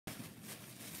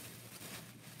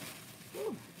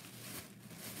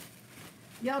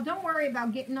Y'all don't worry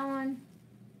about getting on.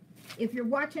 If you're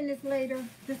watching this later,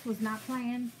 this was not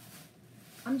planned.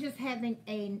 I'm just having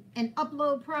an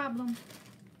upload problem.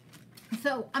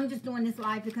 So I'm just doing this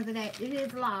live because of that. It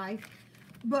is live.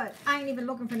 But I ain't even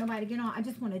looking for nobody to get on. I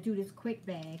just want to do this quick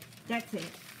bag. That's it.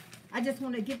 I just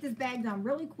want to get this bag done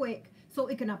really quick so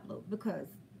it can upload. Because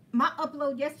my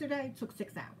upload yesterday took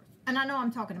 6 hours. And I know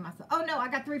I'm talking to myself. Oh, no, I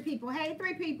got 3 people. Hey,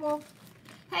 3 people.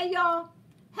 Hey, y'all.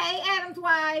 Hey, Adam's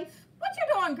wife. What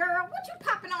you doing, girl? What you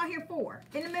popping on here for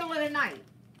in the middle of the night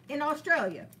in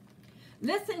Australia?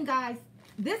 Listen, guys.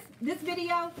 This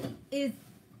video is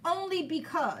only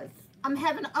because I'm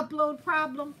having an upload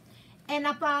problem. And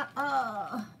I thought,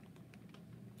 oh,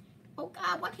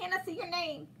 God, why can't I see your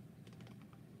name?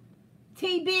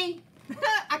 TB.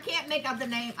 I can't make out the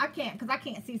name. I can't because I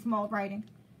can't see small writing.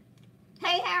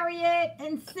 Hey, Harriet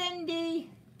and Cindy.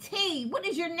 T, what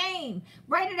is your name?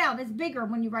 Write it out. It's bigger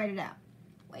when you write it out.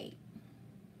 Wait.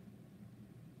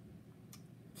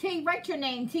 T, write your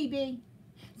name, TB.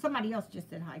 Somebody else just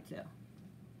said hi, too.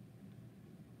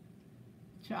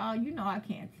 Child, you know I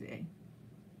can't see.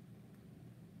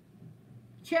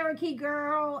 Cherokee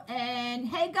girl and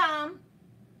hey, Gum.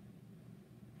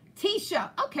 Tisha.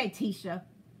 Okay, Tisha.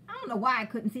 I don't know why I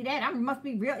couldn't see that. Must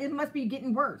be real. It must be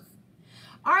getting worse.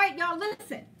 All right, y'all,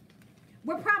 listen.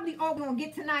 We're probably all going to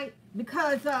get tonight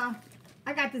because I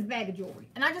got this bag of jewelry.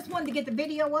 And I just wanted to get the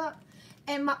video up.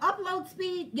 And my upload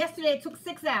speed, yesterday it took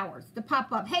 6 hours to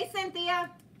pop up. Hey, Cynthia.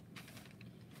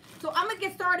 So I'm going to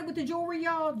get started with the jewelry,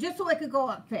 y'all, just so it could go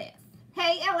up fast.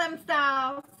 Hey, LM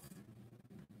Styles.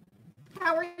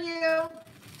 How are you?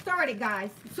 Started, guys.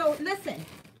 So listen.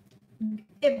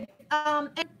 If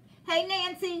hey,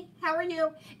 Nancy, how are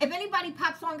you? If anybody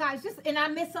pops on, guys, just and I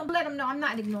miss them, let them know I'm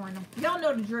not ignoring them. Y'all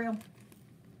know the drill.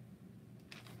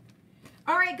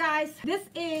 All right, guys, this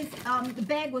is the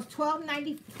bag was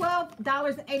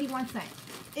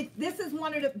 $12.81. This is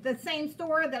one of the same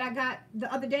store that I got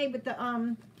the other day with the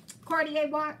Cartier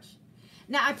watch.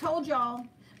 Now I told y'all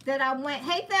that I went.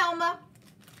 Hey, Thelma,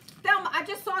 I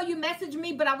just saw you message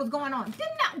me, but I was going on.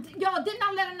 Didn't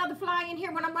I let another fly in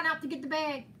here when I went out to get the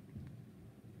bag?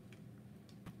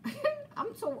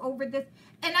 I'm so over this.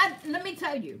 And let me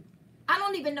tell you, I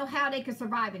don't even know how they could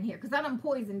survive in here because I done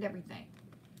poisoned everything.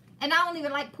 And I don't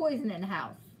even like poison in the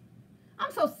house.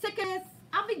 I'm so sick of this.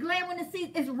 I'll be glad when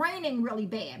it's raining really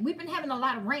bad. We've been having a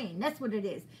lot of rain. That's what it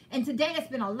is. And today it's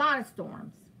been a lot of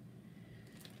storms.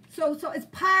 So it's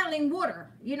piling water.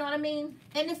 You know what I mean?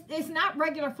 And it's not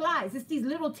regular flies. It's these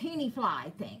little teeny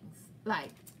fly things. Like,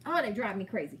 oh, they drive me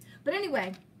crazy. But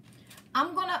anyway,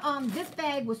 I'm going to, this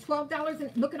bag was $12.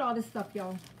 And look at all this stuff,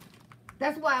 y'all.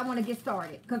 That's why I want to get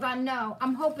started. Because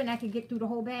I'm hoping I can get through the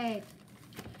whole bag.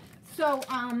 So,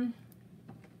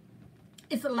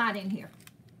 it's a lot in here.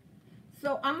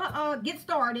 So, I'm going to get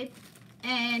started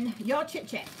and y'all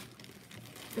chit-chat.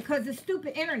 Because the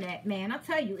stupid internet, man, I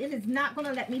tell you, it is not going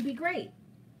to let me be great.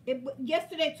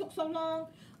 Yesterday took so long.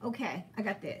 Okay, I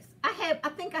got this. I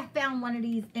think I found one of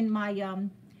these in my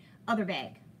other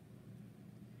bag.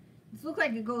 This looks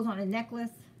like it goes on a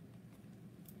necklace.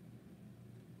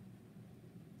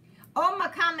 All my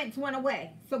comments went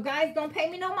away. So, guys, don't pay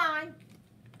me no mind.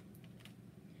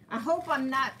 I hope I'm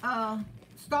not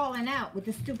stalling out with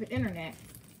the stupid internet.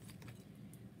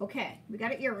 Okay, we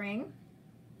got an earring.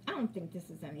 I don't think this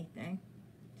is anything,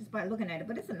 just by looking at it,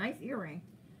 but it's a nice earring.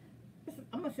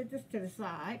 I'm going to set this to the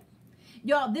side.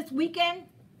 Y'all, this weekend,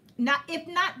 if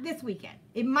not this weekend,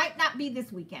 it might not be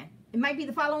this weekend. It might be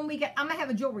the following weekend. I'm going to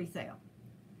have a jewelry sale.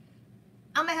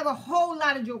 I'm going to have a whole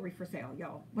lot of jewelry for sale,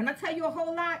 y'all. When I tell you a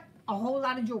whole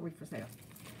lot of jewelry for sale.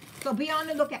 So be on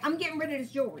the lookout. I'm getting rid of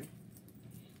this jewelry.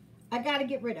 I got to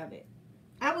get rid of it.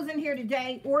 I was in here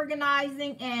today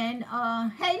organizing and,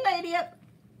 hey,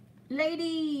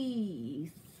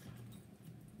 ladies.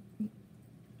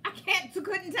 I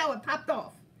couldn't tell. It popped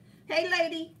off. Hey,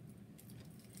 lady.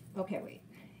 Okay, wait.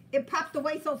 It popped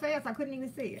away so fast I couldn't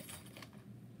even see it.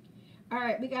 All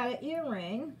right, we got an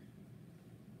earring.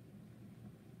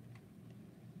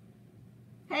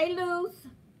 Hey, Luz.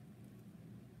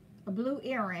 A blue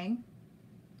earring.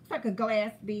 It's like a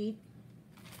glass bead.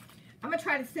 I'm going to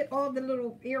try to sit all the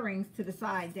little earrings to the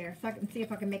side there so I can see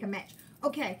if I can make a match.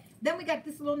 Okay, then we got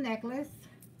this little necklace.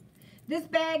 This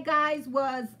bag, guys,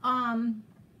 was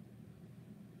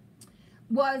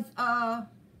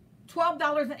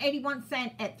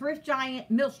 $12.81 at Thrift Giant,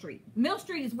 Mill Street. Mill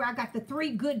Street is where I got the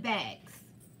 3 good bags.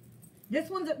 This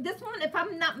one, if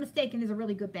I'm not mistaken, is a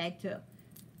really good bag too.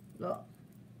 Look.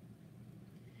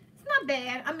 It's not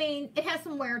bad. I mean, it has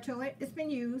some wear to it. It's been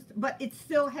used, but it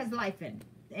still has life in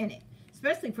it.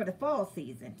 Especially for the fall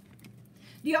season.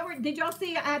 Did y'all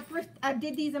see I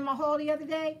did these in my haul the other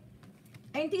day?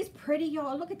 Ain't these pretty,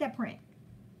 y'all? Look at that print.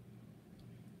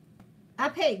 I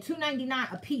paid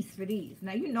 $2.99 a piece for these.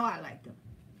 Now, you know I like them.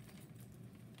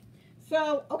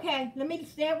 So, okay, let me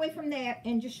stay away from that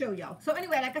and just show y'all. So,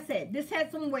 anyway, like I said, this had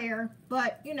some wear,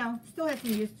 but, you know, still has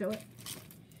some use to it.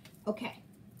 Okay.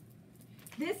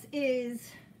 This is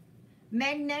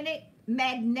magnetic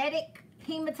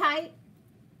hematite.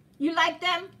 You like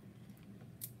them?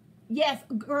 Yes,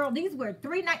 girl, these were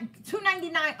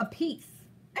 $2.99 a piece.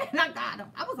 And I got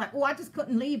them. I was like, oh, I just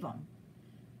couldn't leave them.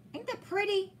 Ain't that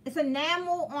pretty? It's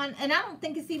enamel on, and I don't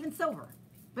think it's even silver.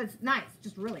 But it's nice,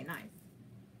 just really nice.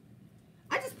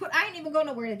 I ain't even go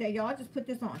nowhere today, y'all. I just put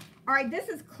this on. All right, this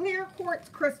is clear quartz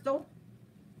crystal.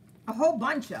 A whole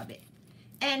bunch of it.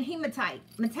 And hematite.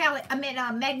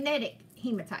 Magnetic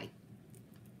hematite.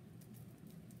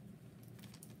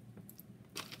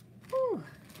 Whew.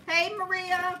 Hey,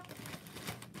 Maria.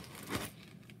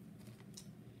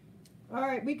 All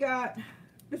right, we got,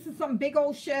 this is some big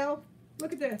old shell.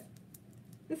 Look at this.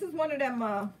 This is one of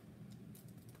them,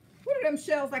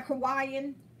 shells like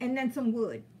Hawaiian, and then some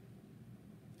wood.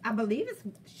 I believe it's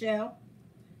shell.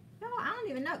 No, I don't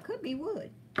even know. It could be wood.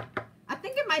 I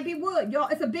think it might be wood, y'all.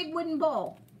 It's a big wooden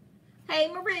ball. Hey,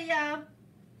 Maria.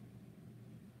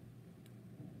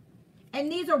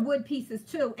 And these are wood pieces,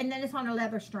 too. And then it's on a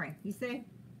leather string. You see?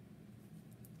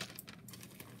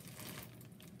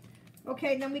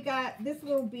 Okay, then we got this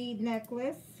little bead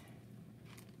necklace.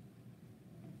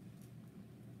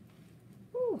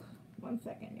 Whew, 1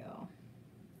 second, y'all.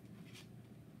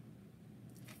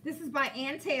 This is by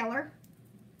Ann Taylor.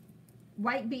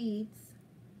 White beads.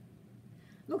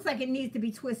 Looks like it needs to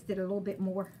be twisted a little bit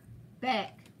more.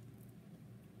 Back.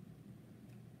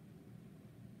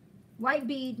 White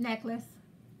bead necklace.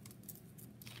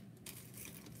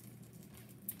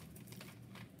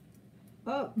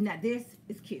 Oh, now this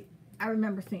is cute. I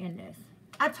remember seeing this.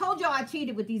 I told y'all I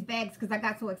cheated with these bags because I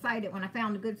got so excited when I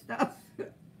found the good stuff.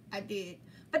 I did.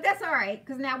 But that's all right,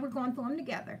 because now we're going through them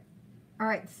together. All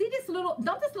right, see this little,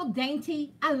 don't this look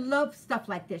dainty? I love stuff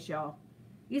like this, y'all.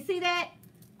 You see that?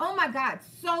 Oh my God,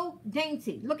 so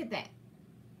dainty. Look at that.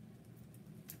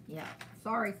 Yeah,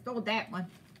 sorry, stole that one.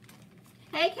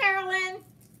 Hey, Carolyn.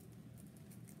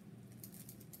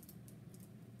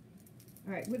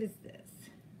 All right, what is this?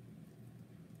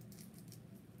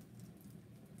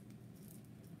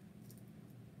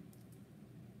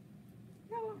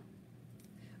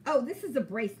 Oh, this is a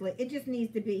bracelet. It just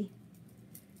needs to be,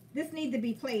 this needs to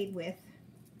be played with.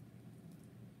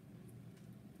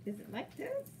 Is it like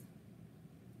this?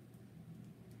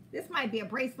 This might be a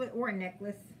bracelet or a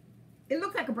necklace. It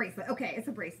looks like a bracelet. Okay, it's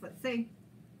a bracelet. See?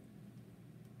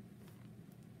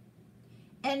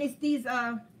 And it's these,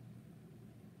 they're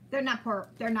not pearl.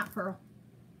 They're not pearl.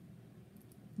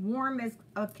 Warm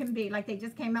as can be, like they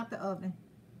just came out the oven.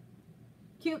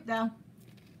 Cute though.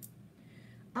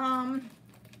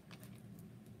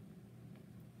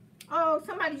 Oh,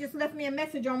 somebody just left me a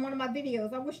message on one of my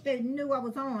videos. I wish they knew I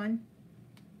was on.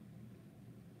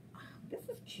 This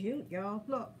is cute, y'all.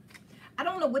 Look. I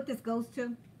don't know what this goes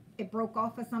to. It broke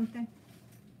off or something.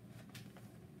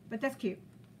 But that's cute.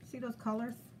 See those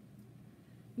colors?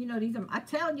 You know, these are, I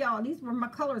tell y'all, these were my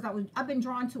colors I've been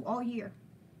drawn to all year.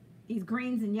 These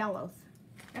greens and yellows.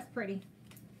 That's pretty.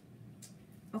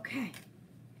 Okay.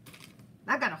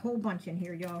 I got a whole bunch in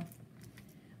here, y'all.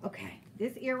 Okay.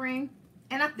 This earring.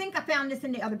 And I think I found this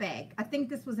in the other bag. I think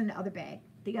this was in the other bag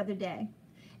the other day.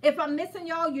 If I'm missing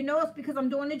y'all, you know it's because I'm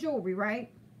doing the jewelry, right?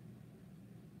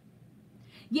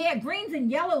 Yeah, greens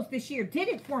and yellows this year did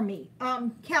it for me.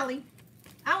 Kelly,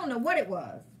 I don't know what it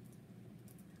was.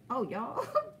 Oh, y'all.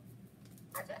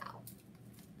 Watch out.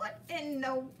 What in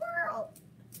the world?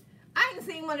 I ain't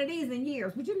seen one of these in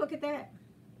years. Would you look at that?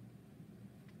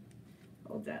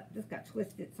 Hold up. This got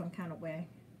twisted some kind of way.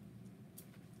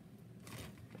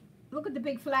 Look at the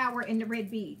big flower and the red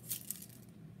beads.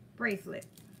 Bracelet.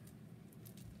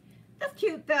 That's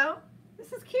cute, though.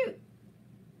 This is cute.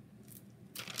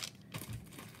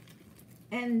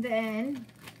 And then,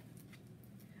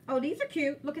 oh, these are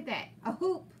cute. Look at that. A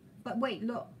hoop. But wait,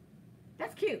 look.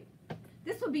 That's cute.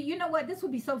 This would be, you know what? This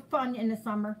would be so fun in the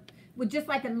summer with just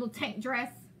like a little tank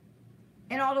dress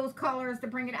and all those colors to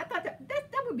bring it. I thought that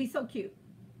would be so cute.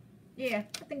 Yeah,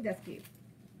 I think that's cute.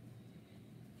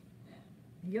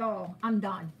 Y'all, I'm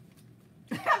done.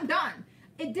 I'm done.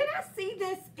 And did I see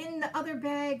this in the other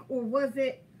bag or was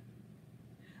it?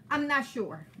 I'm not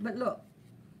sure. But look.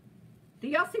 Do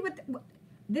y'all see what?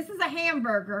 This is a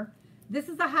hamburger. This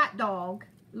is a hot dog.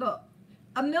 Look.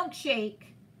 A milkshake.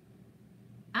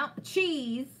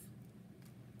 Cheese.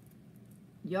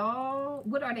 Y'all,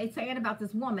 what are they saying about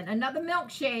this woman? Another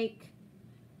milkshake,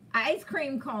 ice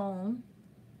cream cone,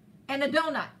 and a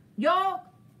donut. Y'all,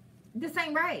 this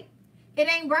ain't right. It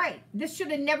ain't right. This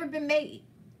should have never been made.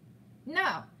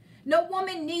 No. No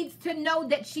woman needs to know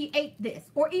that she ate this,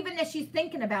 or even that she's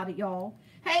thinking about it, y'all.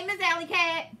 Hey, Miss Alley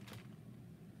Cat.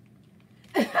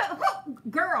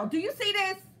 Girl, do you see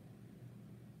this?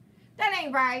 That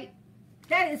ain't right.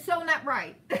 That is so not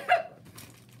right.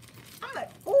 I'm like,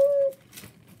 ooh.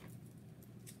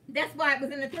 That's why it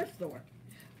was in the thrift store.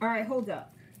 All right, hold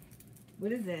up.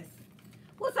 What is this?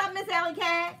 What's up, Miss Alley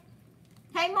Cat?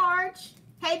 Hey, Marge.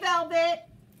 Hey, Velvet.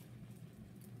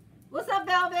 What's up,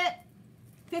 Velvet?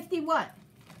 50 what?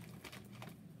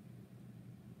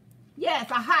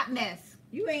 Yes, a hot mess.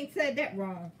 You ain't said that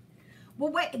wrong.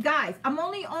 Well, wait, guys, I'm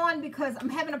only on because I'm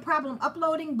having a problem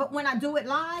uploading, but when I do it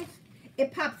live,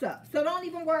 it pops up. So don't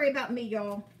even worry about me,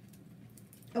 y'all.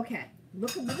 Okay.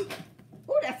 Look at me.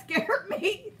 Oh, that scared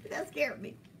me. That scared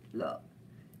me. Look.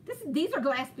 These are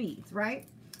glass beads, right?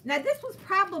 Now, this was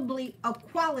probably a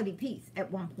quality piece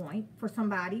at one point for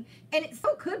somebody, and it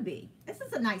still could be. This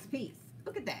is a nice piece.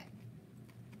 Look at that.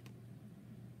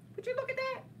 Would you look at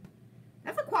that?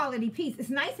 That's a quality piece. It's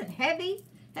nice and heavy.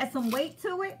 Has some weight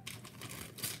to it.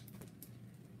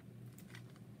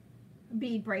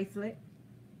 Bead bracelet.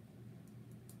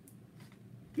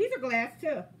 These are glass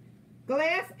too.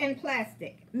 Glass and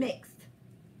plastic mixed.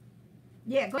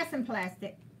 Yeah, glass and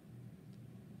plastic.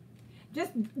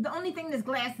 Just the only thing that's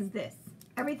glass is this.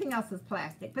 Everything else is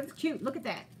plastic. But it's cute. Look at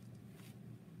that.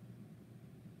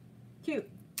 Cute.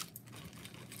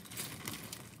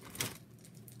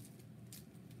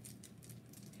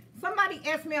 Somebody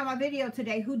asked me on my video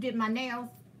today who did my nails.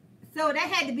 So that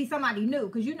had to be somebody new.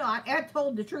 Because you know I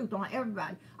told the truth on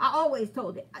everybody. I always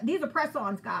told it. These are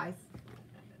press-ons, guys.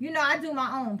 You know I do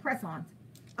my own press-ons.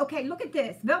 Okay, look at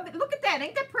this. Velvet, look at that.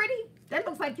 Ain't that pretty? That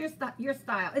looks like your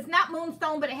style. It's not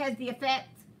moonstone, but it has the effect.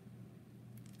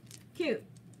 Cute.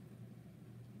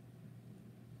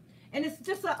 And it's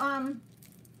just a,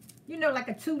 you know, like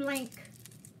a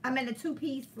a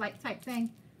two-piece, like, type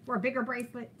thing for a bigger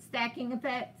bracelet. Stacking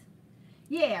effect.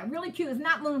 Yeah, really cute. It's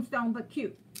not moonstone, but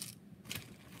cute.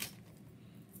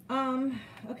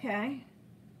 Okay.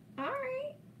 All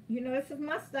right. You know, this is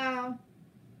my style.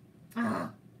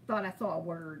 Ah, thought I saw a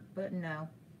word, but no.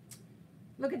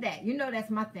 Look at that. You know that's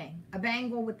my thing. A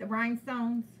bangle with the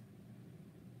rhinestones.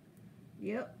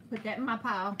 Yep. Put that in my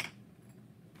pile.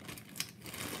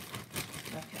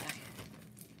 Okay.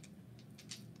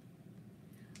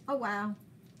 Oh, wow.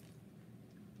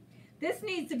 This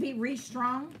needs to be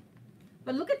restrung.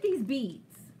 But look at these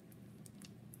beads.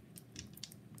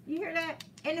 You hear that?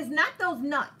 And it's not those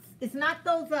nuts. It's not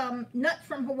those nuts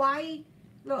from Hawaii.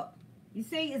 Look. You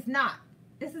see, it's not.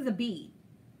 This is a bead.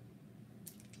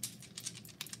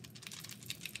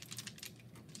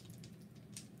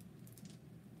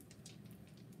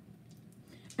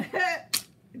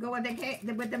 Go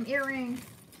with them earrings.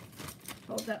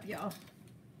 Hold up, y'all.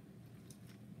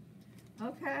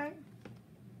 Okay.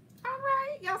 All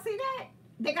right. Y'all see that?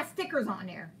 They got stickers on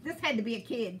there. This had to be a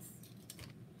kid's.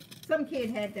 Some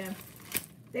kid had them.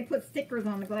 They put stickers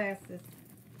on the glasses.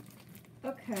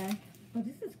 Okay. Oh,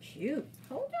 this is cute.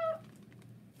 Hold up.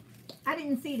 I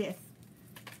didn't see this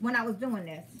when I was doing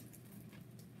this.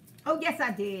 Oh, yes,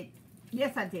 I did.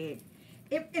 Yes, I did.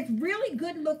 It's really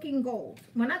good looking gold.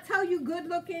 When I tell you good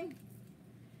looking,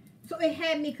 so it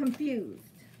had me confused.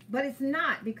 But it's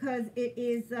not because it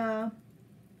is, I'm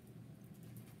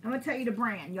going to tell you the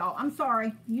brand, y'all. I'm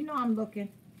sorry. You know I'm looking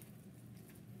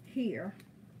here.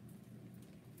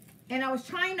 And I was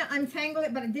trying to untangle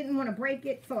it, but I didn't want to break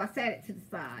it, so I set it to the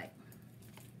side.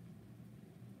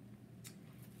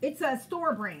 It's a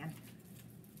store brand.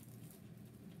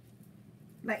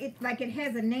 Like it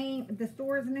has a name, the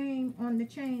store's name on the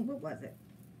chain. What was it?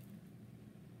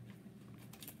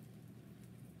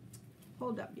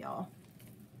 Hold up, y'all.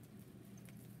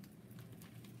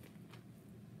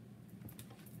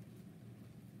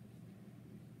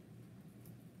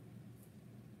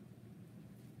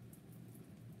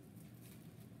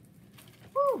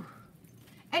 Whew.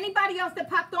 Anybody else that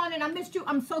popped on and I missed you,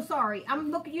 I'm so sorry. I'm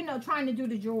looking, you know, trying to do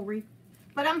the jewelry.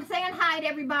 But I'm saying hi to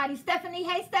everybody. Stephanie,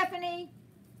 hey, Stephanie.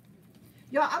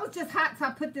 Y'all, I was just hot, so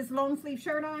I put this long sleeve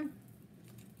shirt on.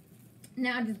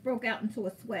 Now I just broke out into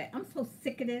a sweat. I'm so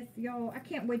sick of this, y'all. I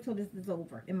can't wait till this is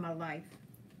over in my life.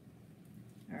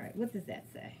 All right, what does that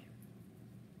say?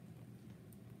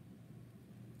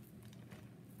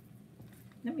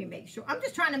 Let me make sure. I'm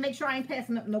just trying to make sure I ain't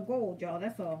passing up no gold, y'all.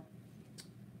 That's all.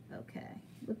 Okay.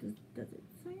 What does it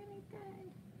say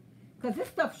anything? Because this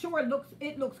stuff sure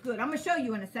looks good. I'm going to show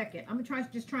you in a second. I'm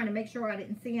just trying to make sure I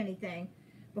didn't see anything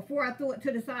before I threw it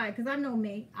to the side. Because I know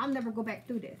me. I'll never go back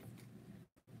through this.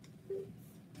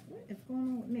 What is going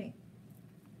on with me?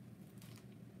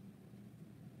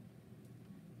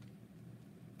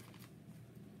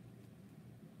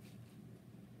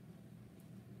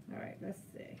 All right, let's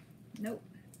see. Nope.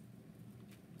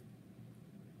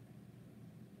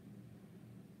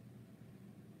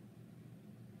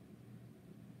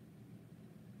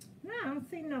 No, I don't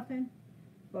see nothing.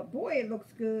 But boy, it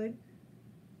looks good.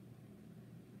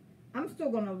 I'm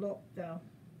still going to look, though.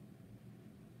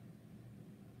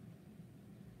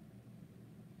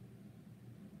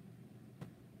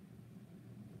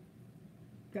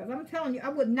 Because I'm telling you, I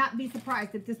would not be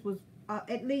surprised if this was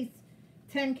at least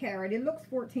 10 carat. It looks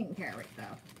 14 carat,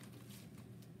 though.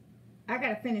 I got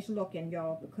to finish looking,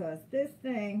 y'all, because this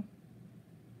thing...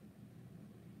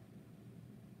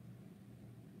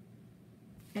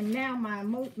 And now my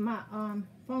phone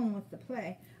wants to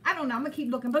play. I don't know. I'm going to keep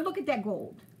looking. But look at that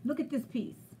gold. Look at this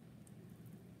piece.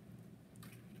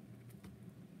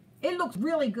 It looks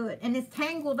really good. And it's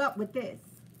tangled up with this.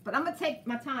 But I'm going to take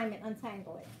my time and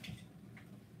untangle it.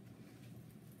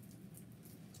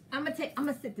 I'm going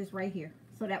to sit this right here.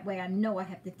 So that way I know I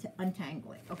have to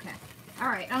untangle it. Okay. All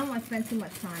right. I don't want to spend too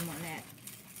much time on that.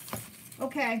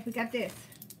 Okay. We got this.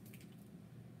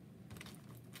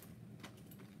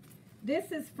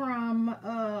 This is from,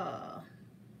 come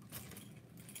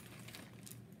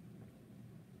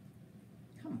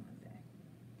on, Dad.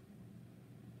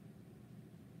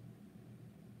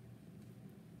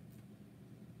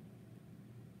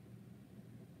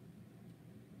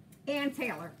 Ann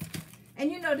Taylor.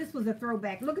 And you know this was a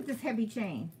throwback. Look at this heavy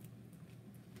chain.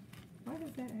 Why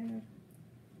does that have?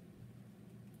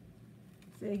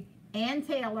 See, Ann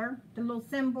Taylor, the little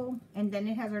symbol, and then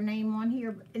it has her name on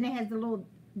here, and it has the little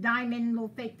diamond,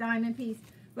 little fake diamond piece.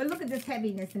 But look at this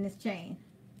heaviness in this chain.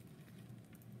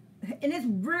 And it's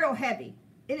real heavy.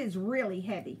 It is really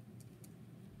heavy.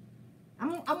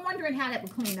 I'm wondering how that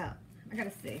would clean up. I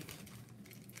gotta see.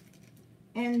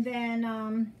 And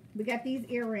then we got these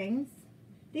earrings.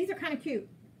 These are kind of cute.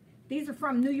 These are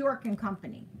from New York and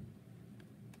Company.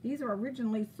 These are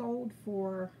originally sold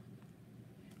for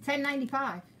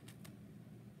 $10.95.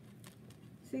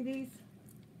 See these?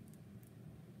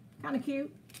 Kind of cute.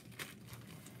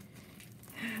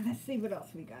 Let's see what else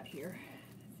we got here.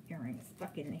 This earring is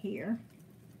stuck in here.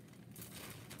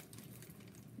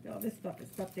 All this stuff is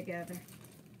stuck together.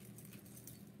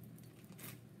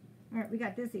 All right, we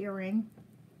got this earring.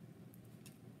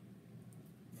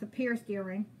 It's a pierced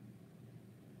earring.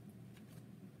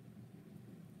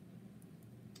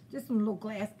 Just some little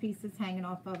glass pieces hanging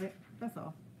off of it. That's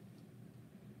all.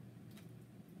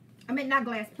 I mean, not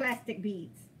glass, plastic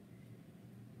beads.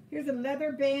 Here's a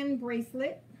leather band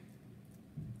bracelet.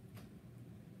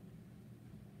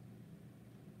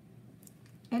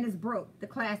 And it's broke. The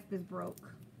clasp is broke.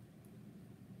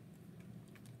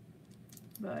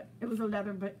 But it was a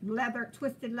leather,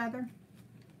 twisted leather.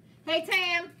 Hey,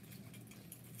 Tam.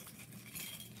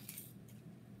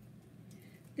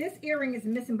 This earring is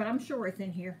missing, but I'm sure it's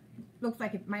in here. Looks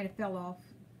like it might have fell off.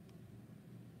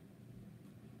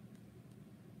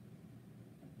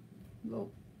 Little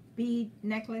bead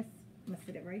necklace. I'm gonna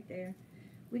sit it right there.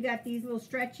 We got these little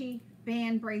stretchy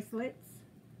band bracelets.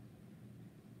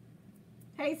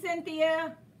 Hey,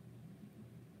 Cynthia.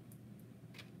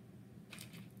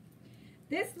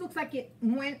 This looks like it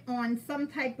went on some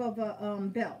type of a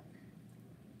belt.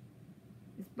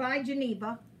 It's by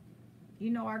Geneva.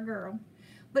 You know our girl.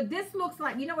 But this looks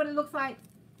like, you know what it looks like?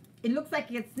 It looks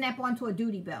like it snap onto a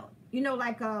duty belt. You know,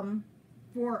 like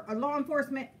for a law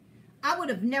enforcement, I would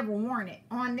have never worn it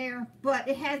on there, but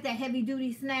it has that heavy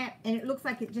duty snap, and it looks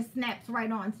like it just snaps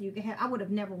right on, so you can have. I would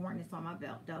have never worn this on my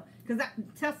belt though, because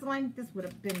Tesla, this would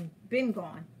have been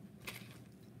gone.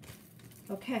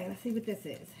 Okay, let's see what this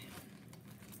is.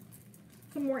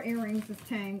 Some more earrings is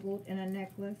tangled in a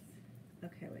necklace.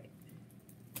 Okay, wait.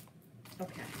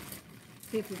 Okay,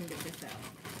 see if we can get this out.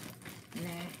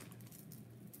 Nah.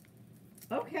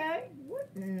 Okay, what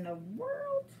in the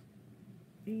world?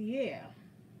 Yeah.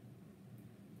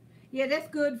 Yeah, that's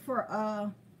good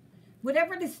for,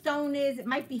 whatever the stone is. It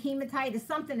might be hematite. It's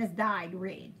something that's dyed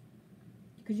red.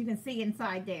 Because you can see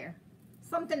inside there.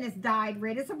 Something that's dyed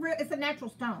red. It's a natural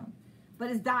stone. But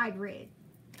it's dyed red.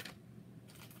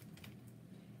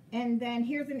 And then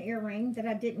here's an earring that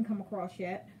I didn't come across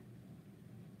yet.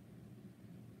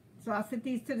 So I'll set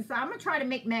these to the side. I'm going to try to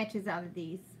make matches out of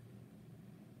these.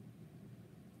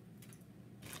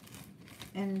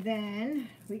 And then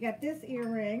we got this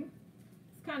earring.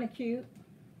 Kind of cute.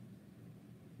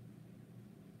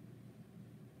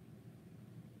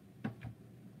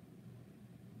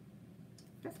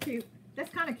 That's cute. That's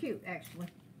kind of cute, actually.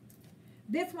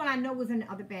 This one I know was in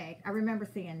the other bag. I remember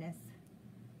seeing this.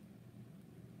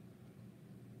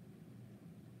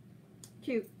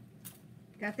 Cute.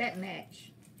 Got that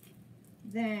match.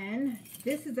 Then,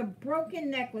 this is a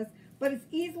broken necklace, but it's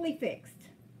easily fixed.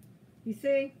 You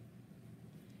see?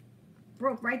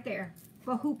 Broke right there.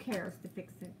 But who cares to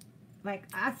fix it? Like,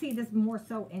 I see this more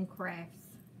so in crafts.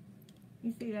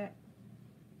 You see that?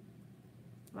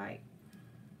 Like,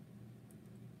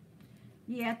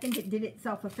 yeah, I think it did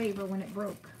itself a favor when it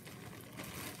broke.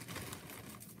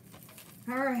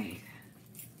 All right.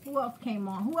 Who else came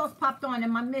on? Who else popped on?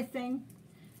 Am I missing?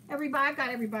 Everybody, I got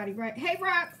everybody right. Hey,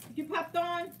 Rox, you popped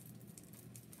on?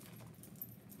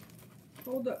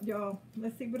 Hold up, y'all.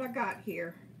 Let's see what I got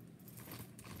here.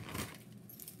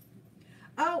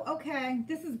 Oh, okay.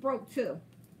 This is broke too,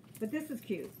 but this is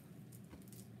cute.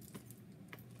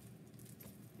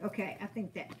 Okay, I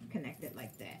think that connected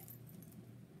like that.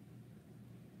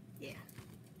 Yeah.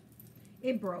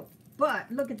 It broke.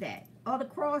 But look at that. All the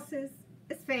crosses.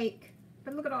 It's fake.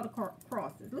 But look at all the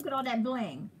crosses. Look at all that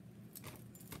bling.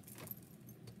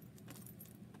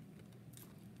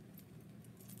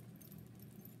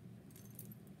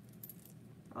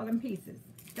 All them pieces.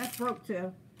 That's broke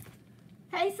too.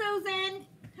 Hey, Susan.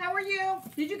 How are you?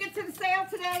 Did you get to the sale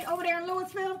today over there in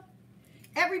Louisville?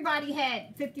 Everybody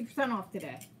had 50% off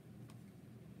today.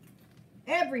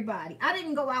 Everybody. I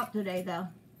didn't go out today, though.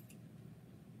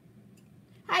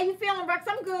 How you feeling, Rex?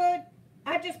 I'm good.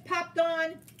 I just popped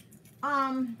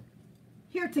on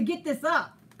here to get this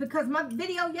up because my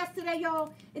video yesterday,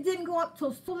 y'all, it didn't go up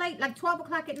till so late, like 12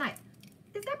 o'clock at night.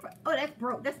 Is that, oh, that's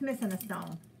broke. That's missing a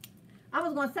stone. I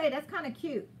was going to say, that's kind of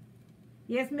cute.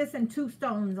 Yeah, it's missing 2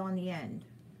 stones on the end.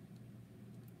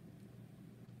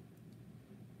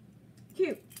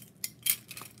 Cute.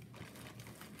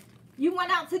 You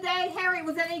went out today, Harry?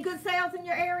 Was there any good sales in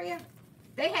your area?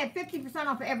 They had 50%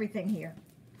 off of everything here.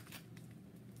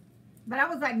 But I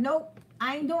was like, nope,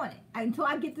 I ain't doing it. Until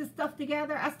I get this stuff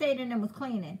together, I stayed in and was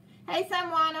cleaning. Hey,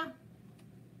 Samwana.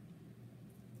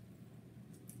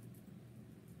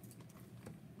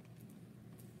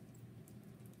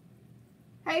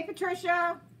 Hey,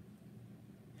 Patricia.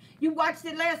 You watched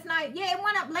it last night? Yeah, it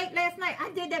went up late last night. I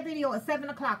did that video at 7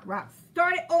 o'clock, Rox.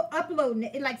 Started uploading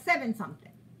it at like 7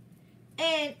 something.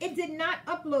 And it did not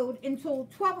upload until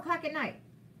 12 o'clock at night.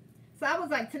 So I was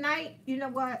like, tonight, you know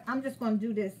what? I'm just going to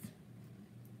do this.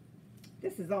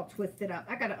 This is all twisted up.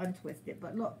 I got to untwist it,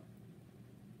 but look.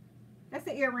 That's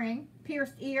an earring.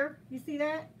 Pierced ear. You see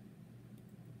that?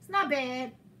 It's not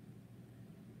bad.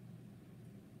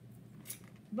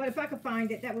 But if I could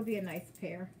find it, that would be a nice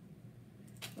pair.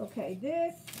 Okay,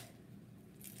 this.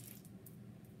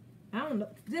 I don't know.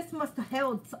 This must have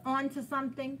held on to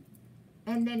something.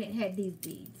 And then it had these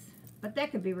beads. But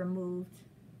that could be removed.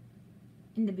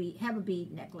 In the bead. Have a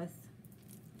bead necklace.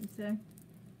 You see?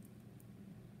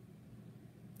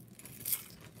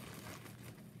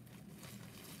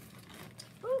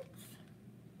 Oops.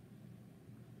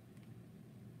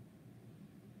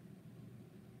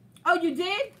 Oh, you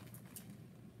did?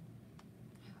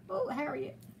 Oh,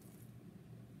 Harriet.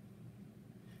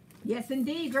 Yes,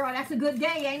 indeed, girl. That's a good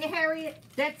day, ain't it, Harriet?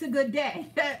 That's a good day.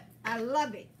 I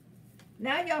love it.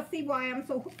 Now y'all see why I'm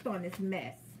so hooked on this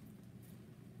mess.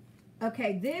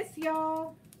 Okay, this,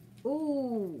 y'all.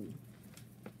 Ooh.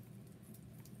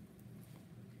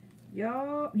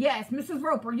 Y'all. Yes, Mrs.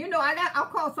 Roper. You know, I'll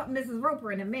call something Mrs.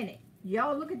 Roper in a minute.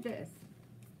 Y'all, look at this.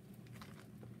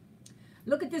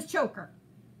 Look at this choker.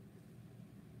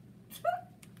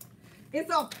 It's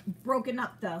all broken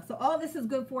up, though. So all this is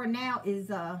good for now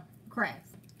is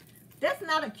crafts. That's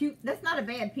not a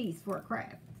bad piece for a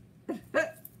craft.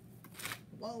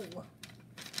 Whoa.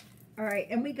 All right,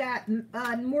 and we got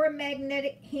more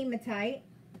magnetic hematite.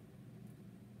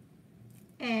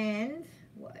 And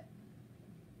what?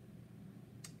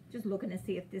 Just looking to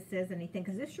see if this says anything,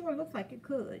 because this sure looks like it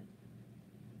could.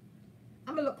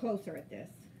 I'm going to look closer at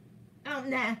this. Oh,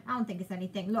 nah, I don't think it's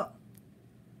anything. Look.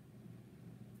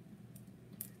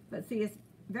 But see, it's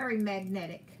very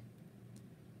magnetic.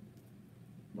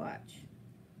 Watch.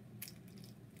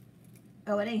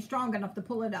 Oh, it ain't strong enough to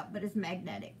pull it up, but it's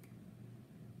magnetic.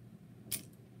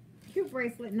 Cute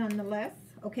bracelet nonetheless.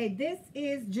 Okay, this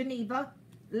is Geneva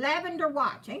Lavender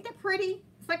Watch. Ain't that pretty?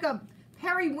 It's like a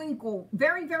periwinkle,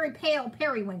 very, very pale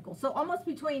periwinkle. So almost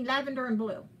between lavender and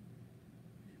blue.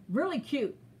 Really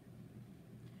cute.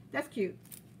 That's cute.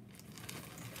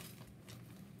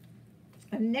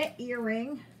 A net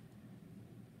earring.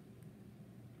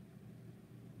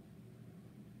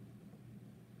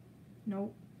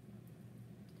 Nope.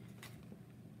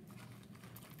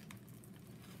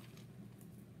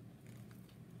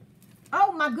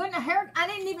 my goodness, I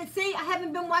didn't even see. I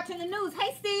haven't been watching the news.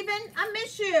 Hey, Steven, I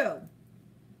miss you.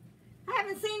 I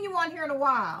haven't seen you on here in a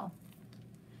while.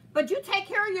 But you take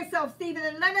care of yourself, Steven,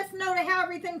 and let us know how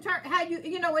everything turned, how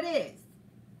you know it is.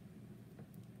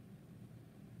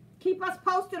 Keep us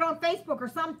posted on Facebook or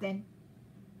something.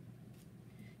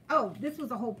 Oh, this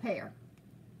was a whole pair.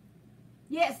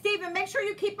 Yeah, Steven, make sure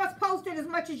you keep us posted as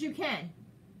much as you can.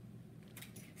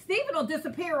 Steven will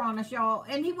disappear on us, y'all,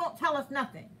 and he won't tell us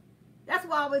nothing. That's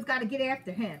why I always got to get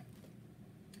after him.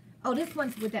 Oh, this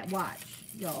one's with that watch,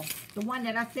 y'all. The one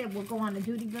that I said will go on the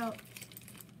duty belt.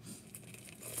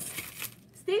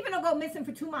 Steven will go missing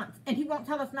for 2 months, and he won't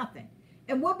tell us nothing.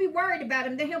 And we'll be worried about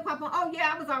him. Then he'll pop on, oh,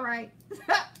 yeah, I was all right.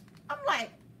 I'm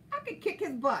like, I could kick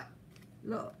his butt.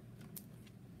 Look.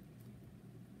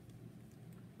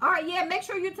 All right, yeah, make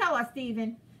sure you tell us,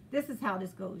 Steven. This is how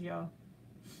this goes, y'all.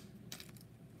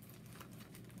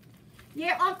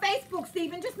 Yeah, on Facebook,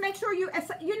 Steven, just make sure you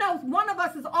know, one of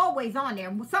us is always on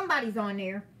there. Somebody's on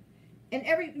there. And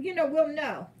we'll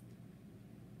know.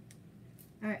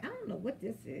 All right, I don't know what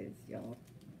this is, y'all.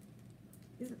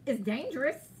 It's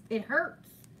dangerous. It hurts.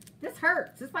 This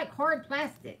hurts. It's like hard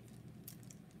plastic.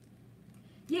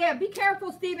 Yeah, be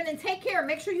careful, Steven, and take care.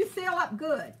 Make sure you seal up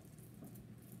good.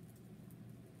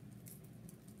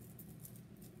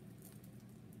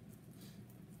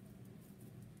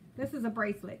 This is a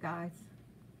bracelet, guys.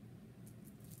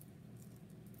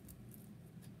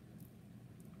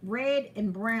 Red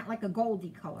and brown, like a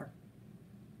goldy color.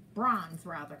 Bronze,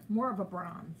 rather. More of a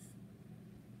bronze.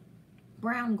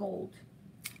 Brown gold.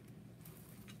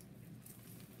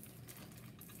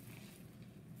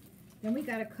 Then we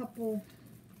got a couple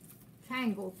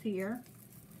tangles here.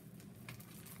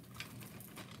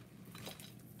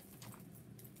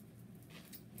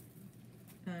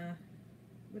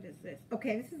 What is this?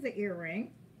 Okay, this is an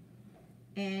earring.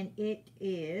 And it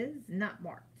is not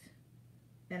marked.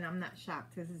 And I'm not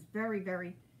shocked. This is very,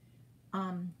 very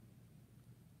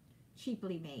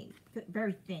cheaply made.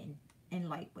 Very thin and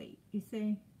lightweight. You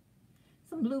see?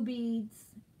 Some blue beads.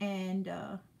 And,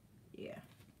 yeah.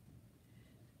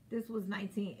 This was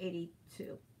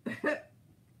 1982.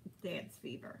 Dance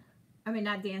Fever. I mean,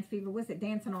 not Dance Fever. What's it?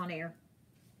 Dancing on Air.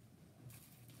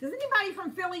 Does anybody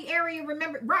from Philly area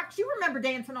remember? Rox, you remember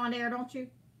Dancing on Air, don't you?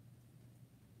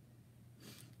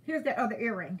 Here's that other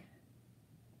earring.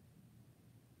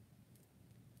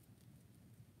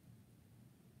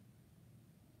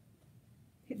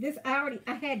 This, I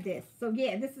had this. So,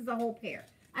 yeah, this is a whole pair.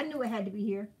 I knew it had to be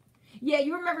here. Yeah,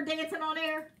 you remember Dancing on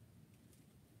Air?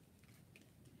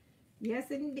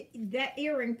 Yes, and that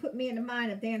earring put me in the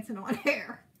mind of Dancing on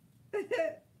Air.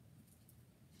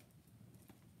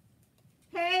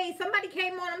 Hey, somebody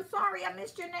came on. I'm sorry, I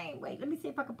missed your name. Wait, let me see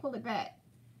if I can pull it back.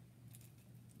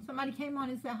 Somebody came on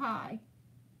and said hi.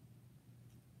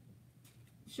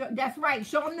 That's right.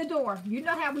 Show them the door. You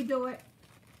know how we do it.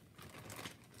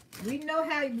 We know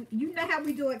how, you know how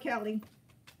we do it, Kelly.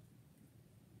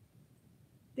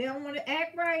 They don't want to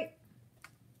act right.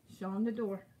 Show them the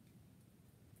door.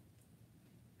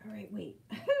 All right, wait.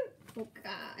 Oh,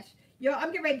 gosh. Yo, I'm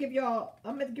getting ready to give y'all,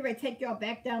 I'm going to get ready to take y'all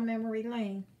back down memory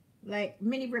lane. Like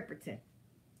Minnie Riperton.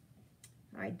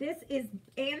 All right, this is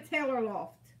Ann Taylor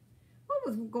Loft. What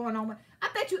was going on? I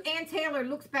bet you Ann Taylor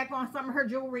looks back on some of her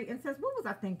jewelry and says, what was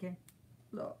I thinking?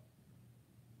 Look.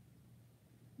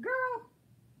 Girl,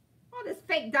 all this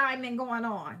fake diamond going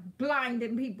on.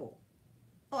 Blinding people.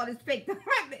 All this fake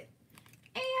diamond.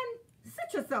 And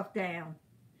sit yourself down.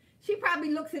 She probably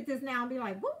looks at this now and be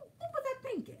like, what was I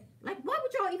thinking? Like, why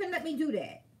would y'all even let me do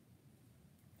that?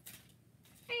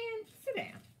 And sit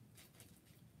down.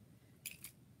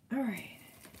 All right.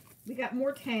 We got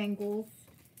more tangles.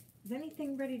 Is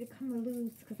anything ready to come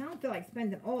loose? Because I don't feel like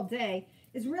spending all day.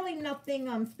 It's really nothing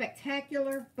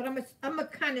spectacular, but I'm gonna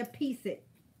kind of piece it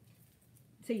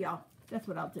to y'all. That's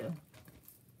what I'll do.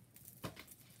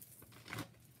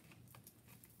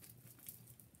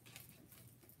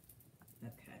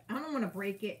 Okay. I don't want to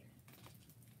break it,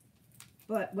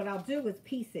 but what I'll do is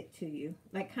piece it to you,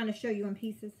 like kind of show you in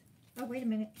pieces. Oh, wait a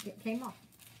minute. It came off.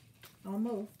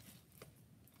 Almost.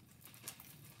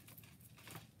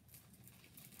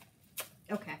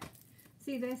 Okay.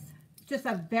 See this? Just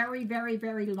a very, very,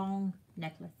 very long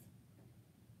necklace.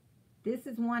 This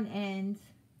is one end,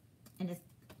 and it's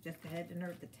just I had the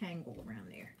nerve to tangle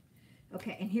around there.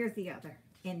 Okay, and here's the other.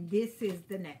 And this is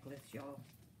the necklace, y'all.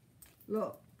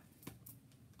 Look.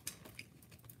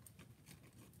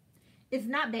 It's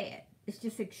not bad. It's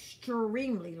just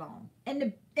extremely long.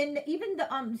 And even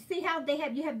the see how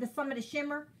you have some of the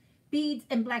shimmer beads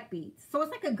and black beads. So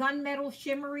it's like a gunmetal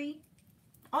shimmery,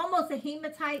 almost a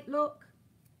hematite look.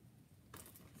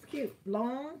 cute.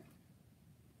 Long.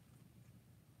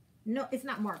 No, it's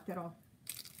not marked at all.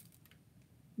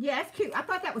 Yeah, it's cute. I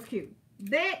thought that was cute.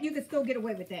 That, you could still get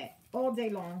away with that all day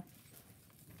long.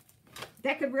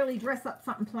 That could really dress up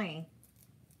something plain.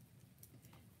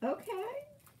 Okay.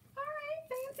 All right,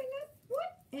 fanciness.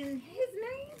 What in his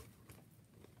name?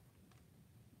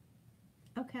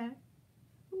 Okay.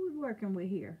 Who we working with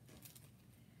here?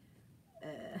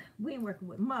 We ain't working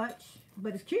with much,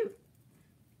 but it's cute.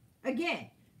 Again,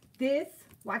 this,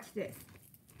 watch this.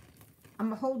 I'm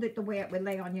going to hold it the way it would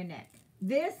lay on your neck.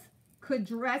 This could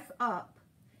dress up.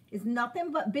 It's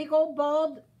nothing but big old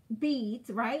bald beads,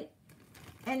 right?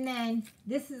 And then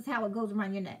this is how it goes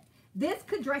around your neck. This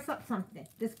could dress up something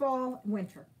this fall,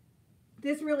 winter.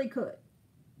 This really could.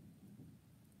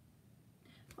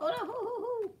 Hold on.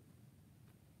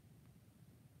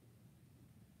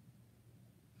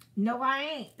 No,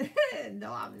 I ain't.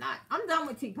 No, I'm not. I'm done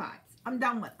with teapots. I'm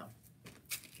done with them.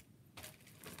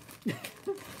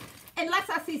 Unless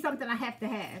I see something I have to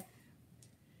have,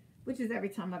 which is every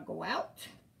time I go out.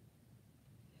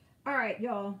 All right,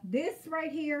 y'all. This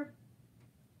right here,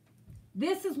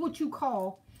 this is what you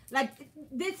call, like,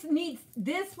 this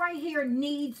right here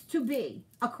needs to be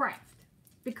a craft.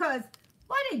 Because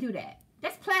why they do that?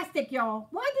 That's plastic, y'all.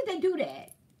 Why did they do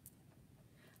that?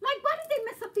 Like, why did they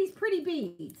mess up these pretty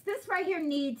beads? This right here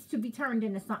needs to be turned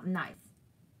into something nice.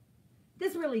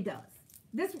 This really does.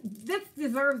 This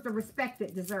deserves the respect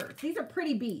it deserves. These are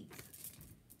pretty beads.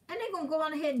 And they're going to go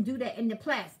on ahead and do that in the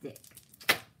plastic.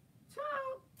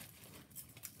 Child.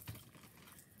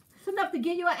 It's enough to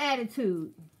give you an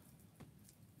attitude.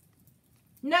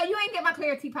 No, you ain't get my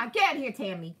clear teapot. Get out of here,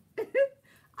 Tammy. Did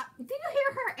you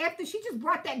hear her after she just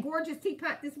brought that gorgeous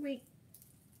teapot this week?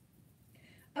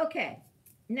 Okay.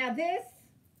 Now this,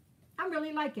 I'm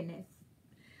really liking this.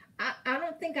 I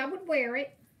don't think I would wear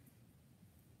it.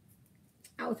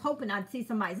 I was hoping I'd see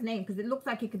somebody's name because it looks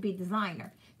like it could be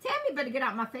designer. Tammy better get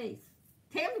out my face.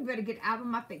 Tammy better get out of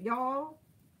my face. Y'all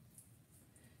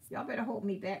better hold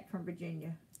me back from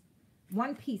Virginia.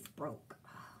 One piece broke.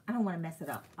 I don't want to mess it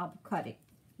up. I'll cut it.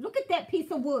 Look at that piece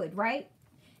of wood, right?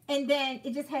 And then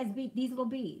it just has these little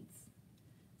beads.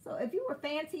 So if you were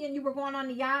fancy and you were going on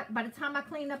the yacht, by the time I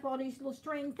clean up all these little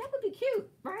strings, that would be cute,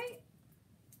 right?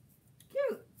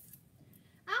 Cute.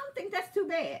 I don't think that's too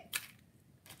bad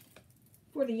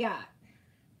for the yacht.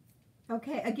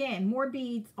 Okay, again, more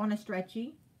beads on a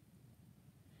stretchy.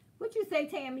 What'd you say,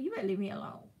 Tammy? You better leave me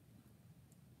alone.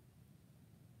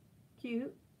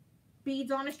 Cute. Beads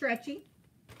on a stretchy.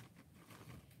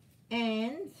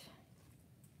 And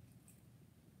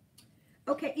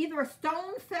okay, either a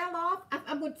stone fell off.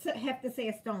 I would have to say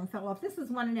a stone fell off. This is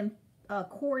one of them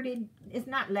corded. It's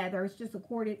not leather. It's just a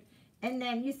corded. And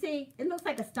then you see, it looks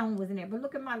like a stone was in there. But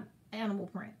look at my animal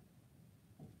print.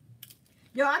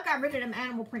 Yo, I got rid of them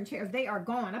animal print chairs. They are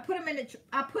gone. I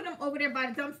put them over there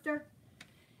by the dumpster,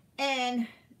 and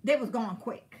they was gone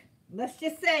quick. Let's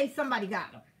just say somebody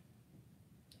got them.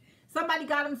 Somebody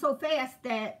got them so fast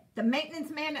that the maintenance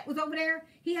man that was over there,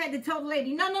 he had to tell the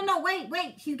lady, no,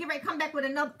 wait. She's getting ready to come back with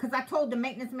another, because I told the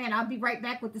maintenance man I'll be right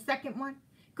back with the second one,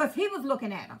 because he was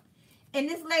looking at them. And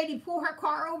this lady pulled her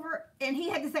car over, and he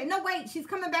had to say, no, wait, she's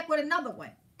coming back with another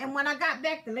one. And when I got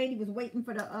back, the lady was waiting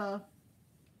for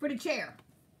the chair.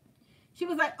 She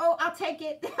was like, oh, I'll take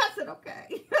it. I said,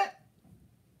 okay.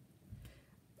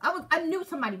 I knew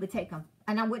somebody would take them,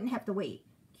 and I wouldn't have to wait.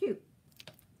 Cute.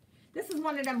 This is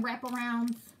one of them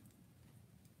wraparounds.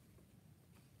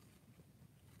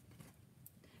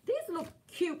 These look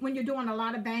cute when you're doing a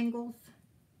lot of bangles.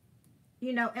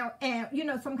 You know, and you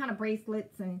know, some kind of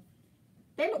bracelets, and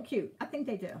they look cute. I think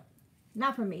they do.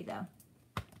 Not for me, though.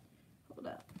 Hold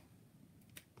up.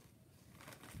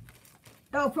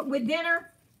 Oh, with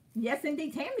dinner? Yes,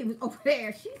 indeed. Tammy was over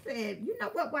there. She said, you know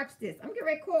what? Watch this. I'm getting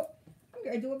ready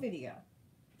to do a video.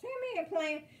 Tammy ain't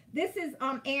playing. This is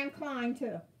Anne Klein,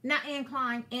 too. Not Anne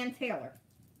Klein, Ann Taylor.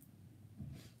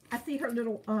 I see her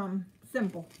little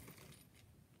symbol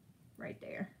right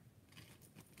there.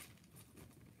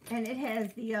 And it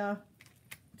has the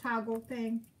toggle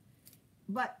thing.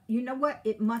 But you know what?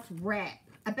 It must wrap.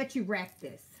 I bet you wrap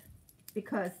this.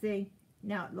 Because, see,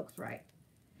 now it looks right.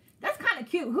 That's kind of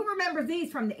cute. Who remembers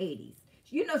these from the 80s?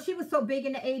 You know, she was so big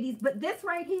in the 80s. But this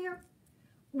right here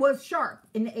was sharp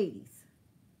in the 80s.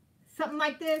 Something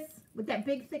like this with that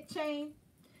big, thick chain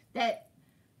that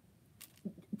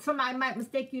somebody might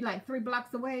mistake you like 3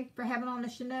 blocks away for having on the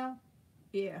Chanel.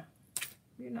 Yeah.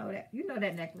 You know that. You know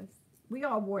that necklace. We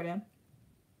all wore them.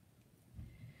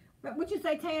 But what'd you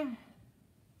say, Tam?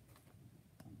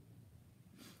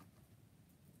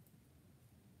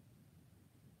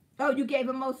 Oh, you gave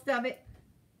him most of it?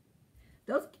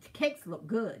 Those cakes look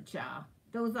good, y'all.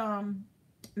 Those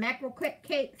mackerel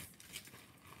cakes,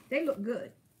 they look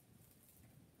good.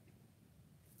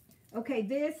 Okay,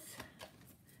 this,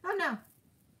 oh no,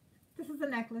 this is a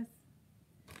necklace.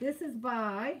 This is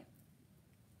by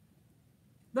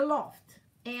The Loft,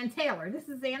 Ann Taylor. This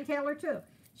is Ann Taylor too.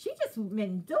 She just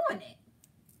been doing it.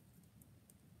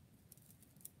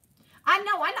 I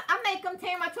know, I make them,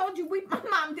 Tam. I told you, my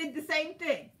mom did the same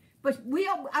thing. But we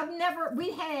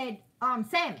had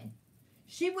salmon.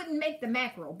 She wouldn't make the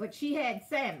mackerel, but she had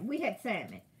salmon. We had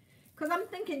salmon. Because I'm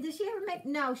thinking, did she ever make,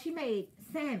 no, she made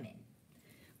salmon.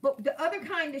 But the other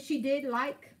kind that she did,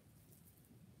 like,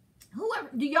 whoever,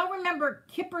 do y'all remember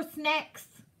Kipper Snacks?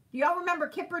 Do y'all remember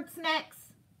Kipper Snacks?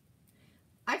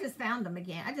 I just found them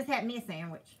again. I just had me a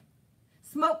sandwich.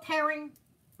 Smoked herring.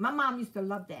 My mom used to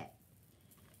love that.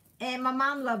 And my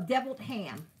mom loved deviled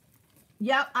ham.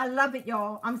 Yep, I love it,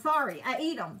 y'all. I'm sorry. I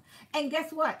eat them. And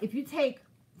guess what? If you take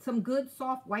some good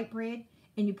soft white bread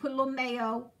and you put a little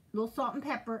mayo, a little salt and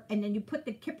pepper, and then you put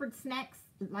the Kipper Snacks,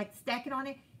 like stack it on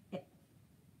it.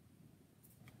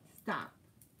 Stop.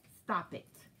 Stop it.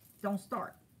 Don't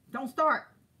start. Don't start.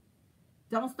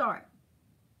 Don't start.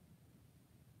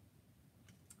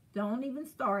 Don't even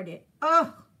start it.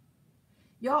 Oh,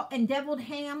 y'all, and deviled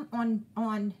ham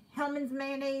on Hellman's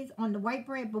mayonnaise on the white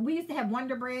bread. But we used to have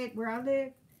Wonder Bread where I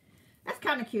live. That's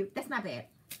kind of cute. That's not bad.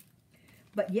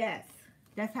 But yes,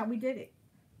 that's how we did it.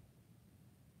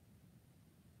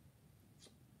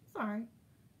 Sorry.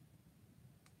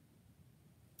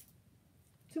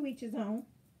 To each his own.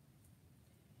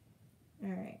 All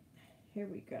right. Here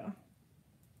we go.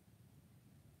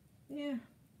 Yeah,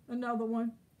 another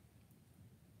one.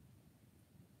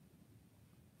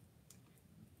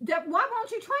 Why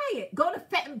won't you try it? Go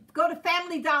to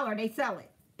Family Dollar. They sell it.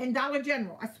 And Dollar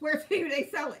General. I swear to you, they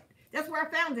sell it. That's where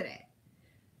I found it at.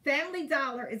 Family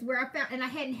Dollar is where I found, and I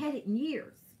hadn't had it in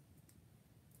years.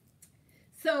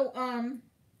 So,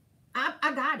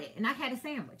 I got it, and I had a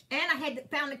sandwich. And I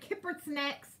found the Kipper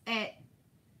Snacks at,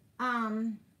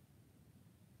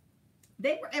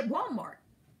 they were at Walmart.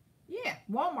 Yeah,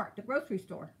 Walmart, the grocery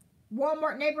store.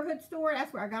 Walmart neighborhood store,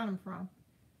 that's where I got them from.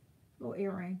 Little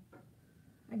earring.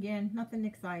 Again, nothing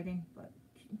exciting, but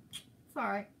it's all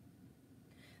right.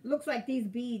 Looks like these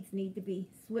beads need to be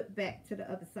swept back to the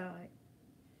other side.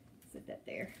 Sit that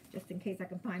there, just in case I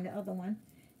can find the other one.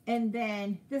 And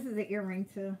then, this is an earring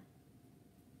too.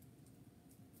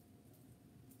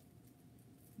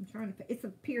 I'm trying to, it's a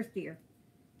pierced ear.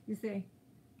 You see?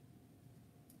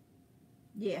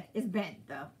 Yeah, it's bent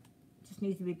though. It just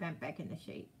needs to be bent back into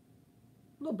shape.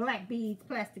 Little black beads,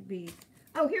 plastic beads.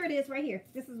 Oh, here it is right here.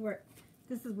 This is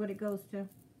what it goes to.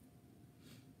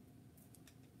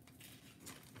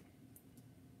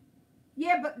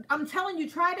 Yeah, but I'm telling you,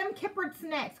 try them Kipper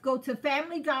Snacks. Go to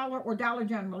Family Dollar or Dollar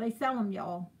General. They sell them,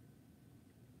 y'all.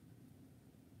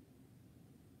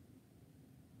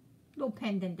 Little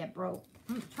pendant that broke.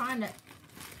 I'm trying to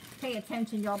pay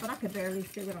attention, y'all, but I could barely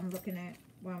see what I'm looking at,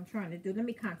 what I'm trying to do. Let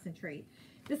me concentrate.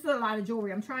 This is a lot of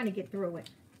jewelry. I'm trying to get through it.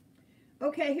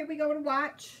 Okay, here we go to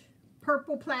watch.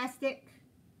 Purple plastic.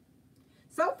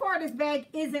 So far, this bag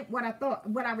isn't what I thought,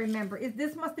 what I remember.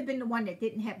 This must have been the one that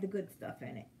didn't have the good stuff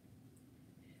in it.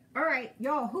 All right,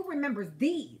 y'all, who remembers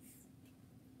these?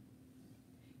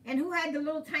 And who had the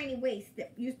little tiny waist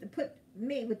that used to put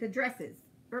me with the dresses?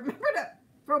 Remember the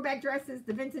throwback dresses,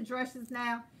 the vintage dresses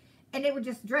now? And they were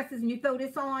just dresses and you throw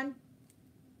this on.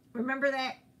 Remember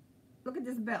that? Look at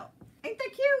this belt. Ain't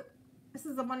that cute? This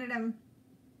is one of them.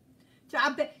 So I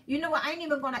bet, you know what? I ain't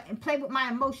even going to play with my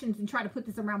emotions and try to put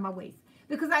this around my waist.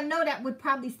 Because I know that would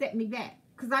probably set me back.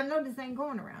 Because I know this ain't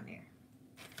going around there.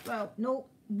 So, no,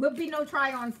 will be no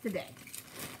try-ons today.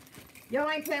 Y'all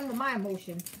ain't playing with my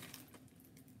emotions.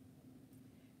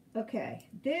 Okay,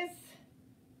 this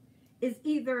is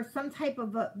either some type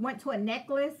of went to a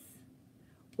necklace,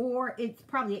 or it's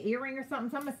probably an earring or something.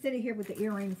 So I'm going to sit here with the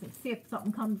earrings and see if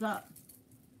something comes up.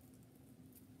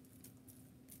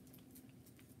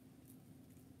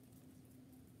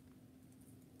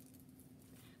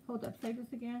 Hold up, say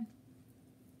this again.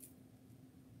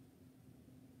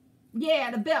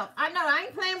 Yeah, the belt. I know, I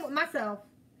ain't playing with myself.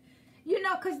 You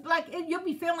know, because like you'll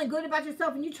be feeling good about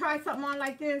yourself and you try something on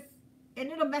like this and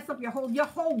it'll mess up your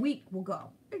whole week will go.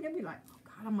 And you'll be like, oh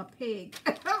God, I'm a pig.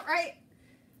 All right?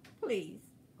 Please.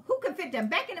 Who could fit them?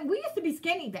 Back in we used to be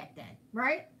skinny back then,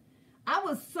 right? I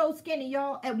was so skinny,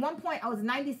 y'all. At one point, I was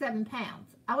 97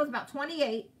 pounds. I was about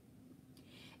 28.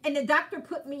 And the doctor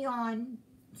put me on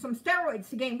some steroids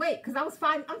to gain weight because I'm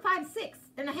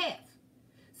 5'6.5".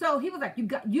 So he was like,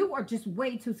 you are just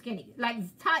way too skinny. Like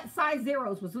size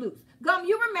zeros was loose. Gum,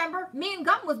 you remember, me and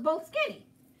Gum was both skinny.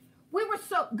 We were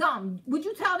so, Gum, would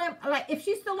you tell them, like, if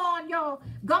she's still on, y'all,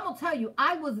 Gum will tell you,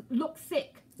 I looked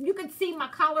sick. You could see my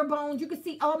collarbones. You could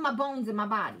see all my bones in my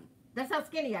body. That's how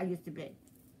skinny I used to be.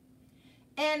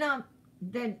 And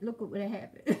then look what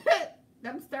happened.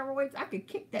 Them steroids, I could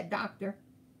kick that doctor.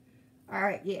 All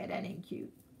right, yeah, that ain't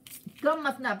cute. Gum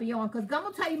must not be on, because Gum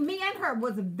will tell you, me and her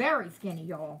was very skinny,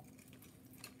 y'all.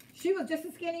 She was just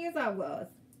as skinny as I was.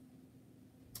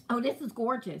 Oh, this is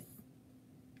gorgeous.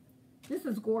 This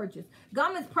is gorgeous.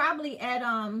 Gum is probably at,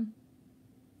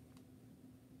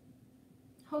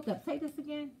 hold up, say this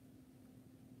again.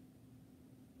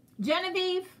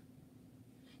 Genevieve.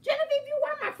 Genevieve, you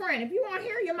are my friend. If you aren't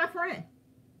here, you're my friend.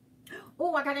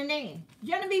 Oh, I got a name.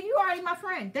 Genevieve, you already my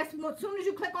friend. That's as soon as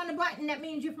you click on the button, that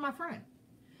means you're my friend.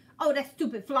 Oh, that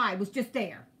stupid fly was just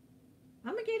there.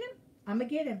 I'm going to get him. I'm going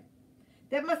to get him.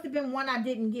 That must have been one I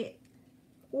didn't get.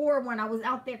 Or when I was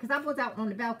out there, because I was out on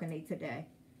the balcony today.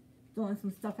 Doing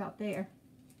some stuff out there.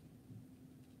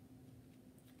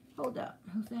 Hold up.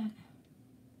 Who's that?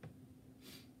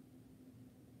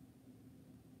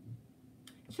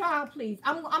 Child, please.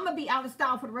 I'm going to be out of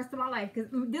style for the rest of my life, because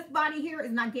this body here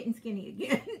is not getting skinny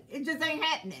again. It just ain't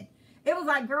happening. It was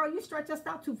like, girl, you stretch us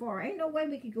out too far. Ain't no way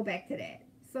we could go back to that.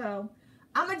 So,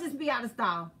 I'm going to just be out of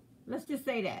style. Let's just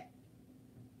say that.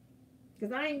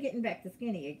 Because I ain't getting back to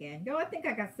skinny again. Yo, I think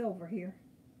I got silver here.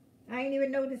 I ain't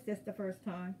even noticed this the first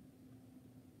time.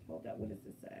 Hold up, what does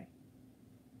it say?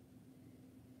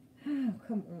 Oh,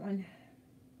 come on.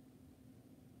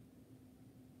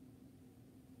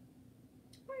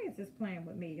 Why is this playing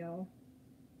with me, y'all?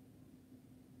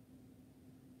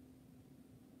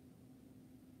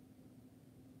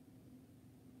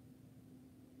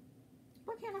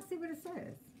 Why can't I see what it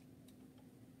says?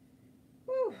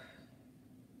 Whew.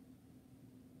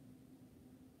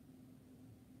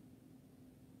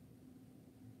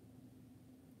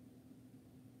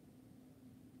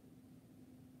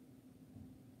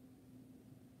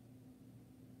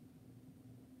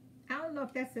 I don't know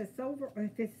if that says silver or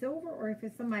if it's silver or if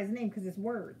it's somebody's name because it's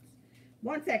words.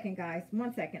 1 second, guys.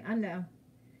 1 second. I know.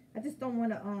 I just don't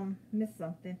want to miss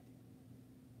something.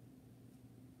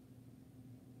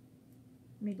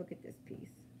 Let me look at this piece.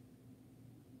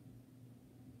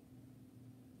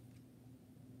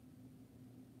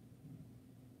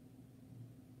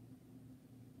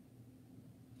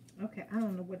 Okay, I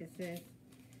don't know what it says.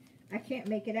 I can't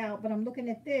make it out, but I'm looking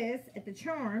at this, at the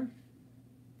charm,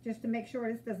 just to make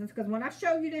sure this doesn't, because when I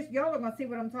show you this, y'all are going to see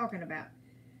what I'm talking about.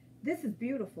 This is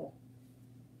beautiful.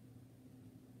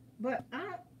 But I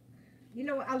don't, you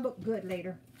know what, I'll look good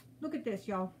later. Look at this,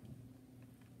 y'all.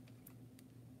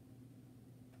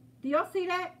 Do y'all see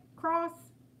that cross?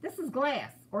 This is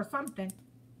glass or something.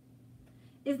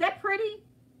 Is that pretty?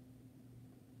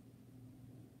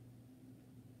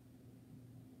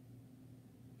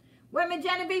 Wait a minute,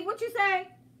 Genevieve, what you say?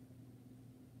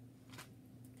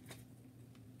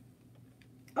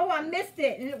 Oh, I missed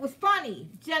it, and it was funny.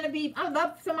 Genevieve, I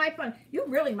love somebody funny. You're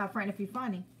really my friend if you're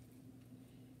funny.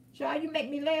 Child, you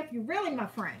make me laugh. You're really my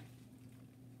friend.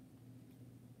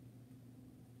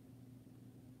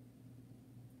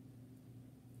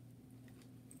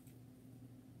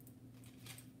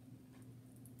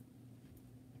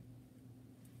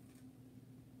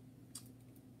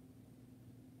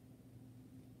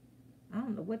 I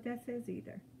don't know what that says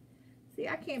either. See,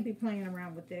 I can't be playing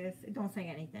around with this. It don't say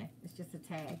anything. It's just a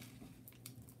tag.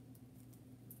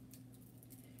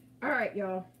 All right,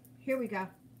 y'all. Here we go.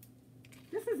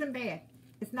 This isn't bad.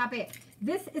 It's not bad.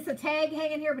 This is a tag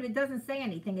hanging here, but it doesn't say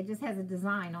anything. It just has a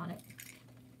design on it.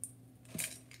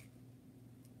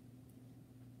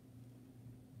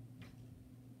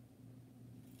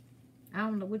 I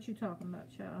don't know what you're talking about,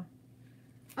 y'all.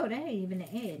 Oh, that ain't even the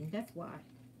end. That's why.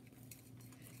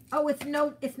 Oh, it's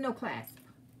no clasp.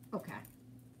 Okay.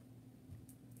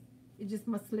 It just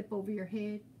must slip over your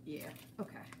head. Yeah.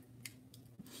 Okay.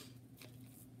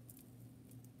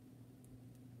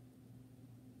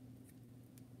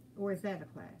 Or is that a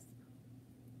clasp?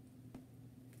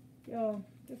 Yo,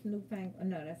 this newfangled. Oh,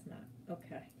 no, that's not.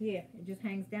 Okay. Yeah, it just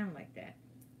hangs down like that.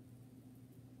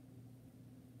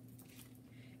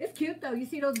 It's cute though. You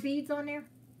see those beads on there?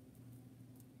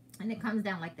 And it comes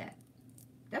down like that.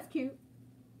 That's cute.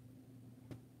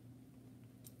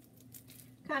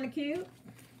 Kind of cute.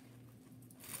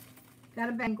 Got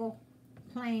a bangle.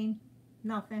 Plain.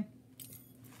 Nothing.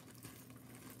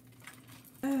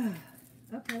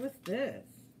 Okay, what's this?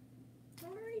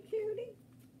 Alright, cutie.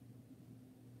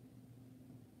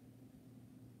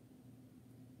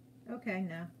 Okay,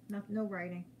 no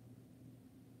writing.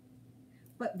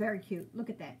 But very cute. Look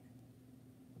at that.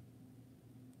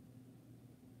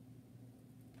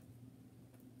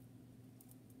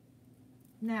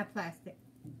 Now plastic.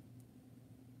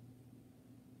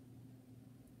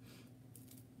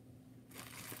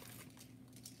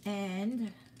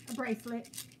 And a bracelet.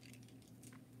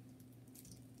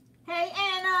 Hey,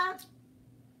 Anna.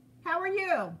 How are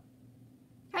you?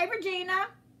 Hey, Regina.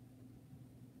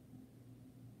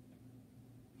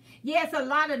 Yes, a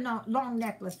lot of long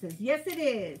necklaces. Yes, it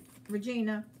is,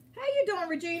 Regina. How you doing,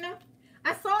 Regina?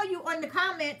 I saw you on the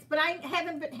comments, but I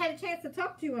haven't had a chance to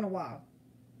talk to you in a while.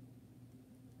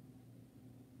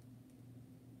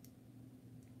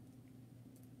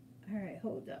 All right,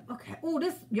 hold up. Okay. Oh,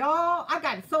 this, y'all, I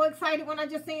got so excited when I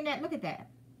just seen that. Look at that.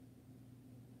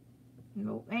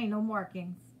 No, ain't no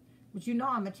markings. But you know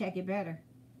I'm going to check it better.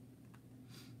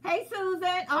 Hey, Susan.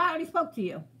 Oh, I already spoke to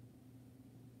you.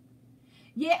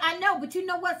 Yeah, I know. But you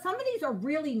know what? Some of these are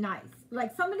really nice.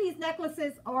 Like, some of these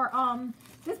necklaces are,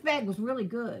 this bag was really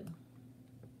good.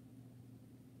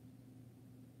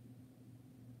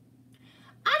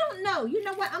 I don't know. You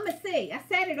know what? I'm going to see. I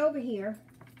sat it over here,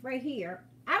 right here.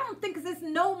 I don't think there's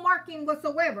no marking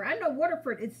whatsoever. I know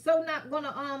Waterford is so not going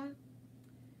to,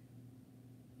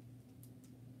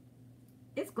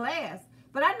 it's glass.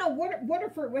 But I know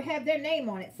Waterford will have their name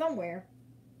on it somewhere.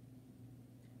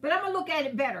 But I'm going to look at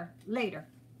it better later.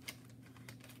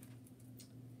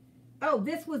 Oh,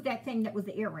 this was that thing that was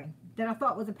the earring that I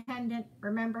thought was a pendant,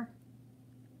 remember?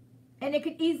 And it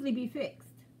could easily be fixed.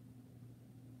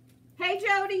 Hey,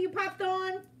 Jody, you popped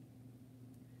on.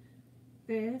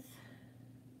 This.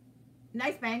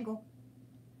 Nice bangle.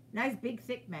 Nice big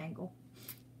thick bangle.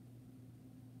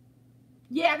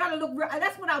 Yeah, I gotta look.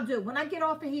 That's what I'll do. When I get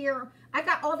off of here, I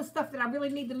got all the stuff that I really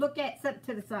need to look at set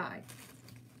to the side.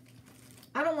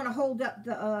 I don't want to hold up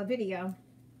the video.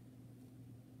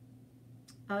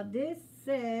 This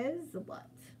says what?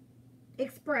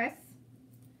 Express.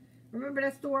 Remember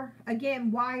that store? Again,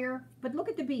 wire. But look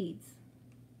at the beads.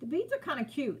 The beads are kind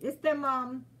of cute. It's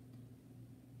them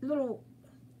little.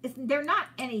 They're not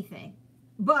anything,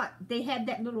 but they had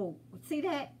that little. See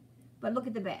that? But look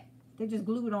at the back. They're just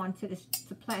glued on to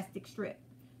the plastic strip.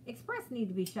 Express need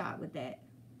to be shot with that.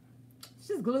 It's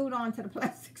just glued on to the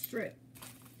plastic strip.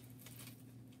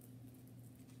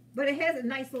 But it has a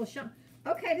nice little shine.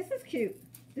 Okay, this is cute.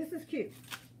 This is cute.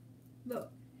 Look.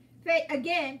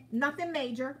 Again, nothing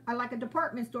major. I like a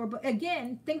department store. But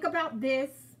again, think about this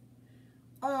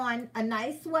on a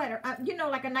nice sweater. You know,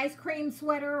 like a nice cream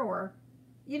sweater or,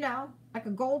 you know, like a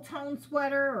gold tone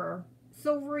sweater or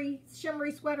silvery,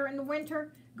 shimmery sweater in the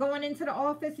winter. Going into the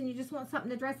office and you just want something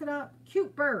to dress it up.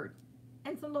 Cute bird.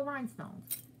 And some little rhinestones.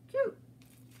 Cute.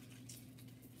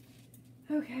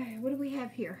 Okay, what do we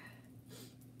have here?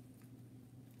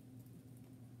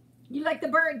 You like the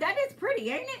bird? That is pretty,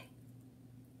 ain't it?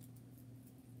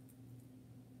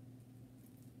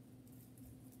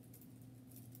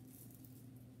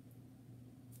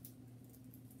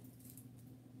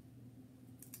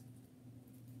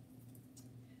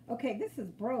 Okay, this is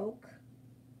broke.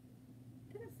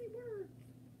 Did I see words?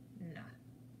 No.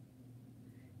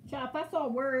 Child, if I saw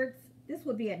words, this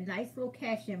would be a nice little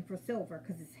cash in for silver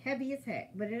because it's heavy as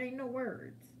heck, but it ain't no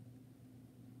words.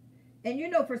 And you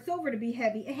know, for silver to be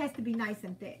heavy, it has to be nice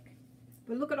and thick.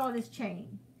 But look at all this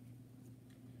chain.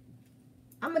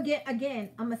 I'm going to get, again,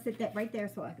 I'm going to sit that right there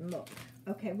so I can look.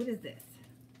 Okay, what is this?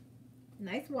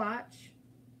 Nice watch.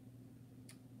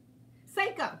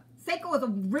 Seiko. Seiko is a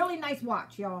really nice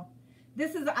watch, y'all.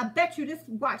 This is, I bet you this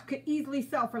watch could easily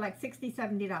sell for like $60,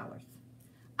 $70.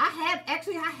 I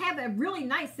have a really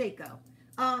nice Seiko.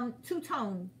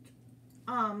 Two-tone.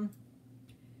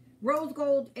 Rose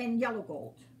gold and yellow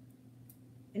gold.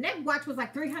 And that watch was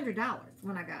like $300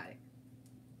 when I got it.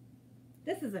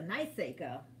 This is a nice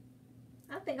Seiko.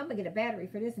 I think I'm going to get a battery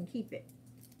for this and keep it.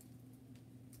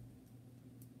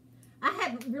 I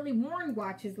haven't really worn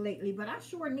watches lately, but I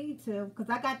sure need to because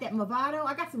I got that Movado.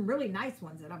 I got some really nice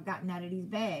ones that I've gotten out of these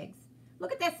bags.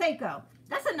 Look at that Seiko.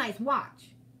 That's a nice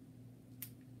watch.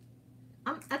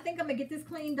 I think I'm going to get this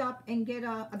cleaned up and get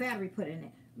a battery put in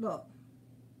it. Look.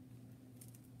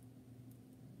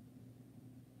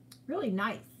 Really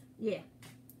nice. Yeah.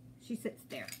 She sits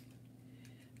there.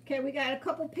 Okay, we got a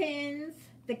couple pins.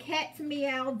 The Cat's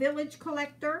Meow Village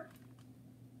Collector.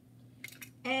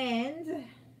 And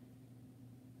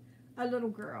a little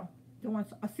girl. The one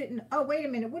sitting. Oh, wait a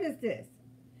minute. What is this?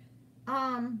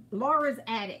 Laura's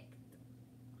Attic.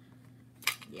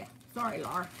 Yeah. Sorry,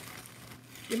 Laura.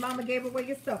 Your mama gave away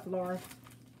your stuff, Laura.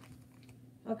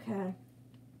 Okay.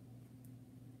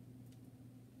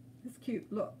 It's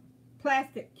cute. Look.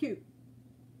 Plastic. Cute.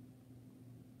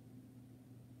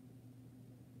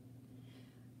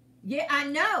 Yeah, I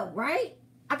know, right?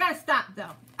 I gotta stop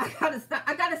though. I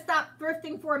gotta stop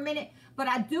thrifting for a minute, but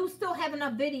I do still have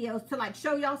enough videos to like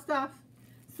show y'all stuff.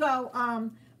 So, I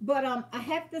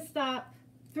have to stop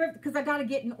thrift because I gotta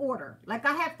get in order. Like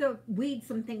I have to weed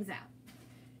some things out.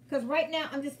 Because right now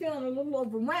I'm just feeling a little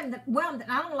overwhelmed,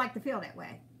 and I don't like to feel that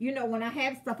way. You know, when I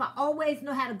have stuff, I always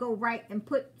know how to go right and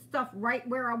put stuff right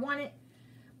where I want it.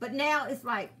 But now it's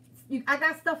like, I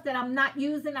got stuff that I'm not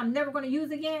using, I'm never going to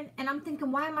use again, and I'm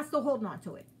thinking, why am I still holding on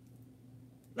to it?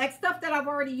 Like stuff that I've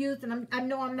already used and I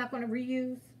know I'm not going to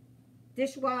reuse,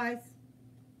 dish-wise.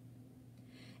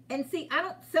 And see, I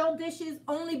don't sell dishes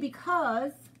only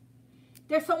because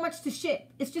there's so much to ship.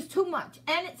 It's just too much,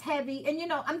 and it's heavy, and you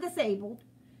know, I'm disabled.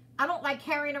 I don't like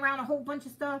carrying around a whole bunch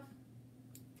of stuff.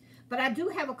 But I do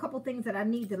have a couple things that I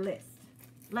need to list.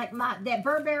 Like that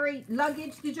Burberry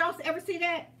luggage. Did y'all ever see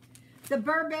that? The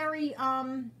Burberry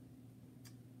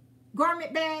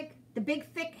garment bag. The big,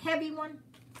 thick, heavy one.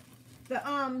 The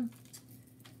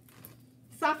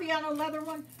Saffiano leather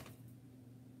one.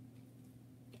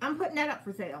 I'm putting that up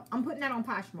for sale. I'm putting that on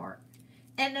Poshmark.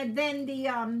 And then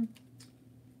the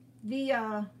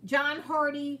John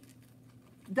Hardy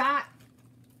dot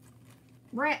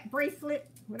rat bracelet,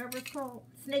 whatever it's called,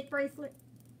 snake bracelet.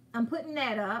 I'm putting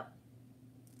that up.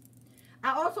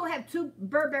 I also have 2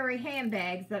 Burberry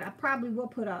handbags that I probably will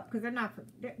put up because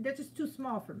they're just too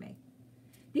small for me.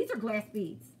 These are glass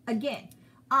beads. Again,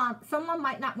 someone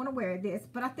might not want to wear this,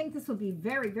 but I think this will be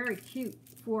very, very cute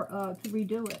for to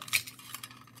redo it.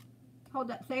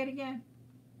 Hold up, say it again.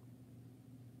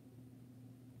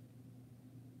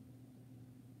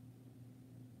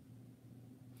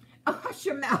 Oh, hush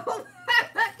your mouth.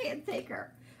 I can't take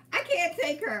her. I can't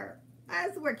take her. I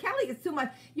swear, Kelly is too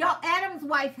much. Y'all, Adam's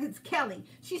wife is Kelly.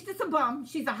 She's just a bum.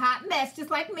 She's a hot mess, just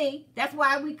like me. That's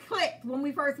why we clicked when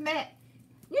we first met.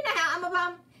 You know how I'm a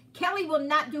bum? Kelly will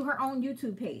not do her own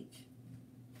YouTube page.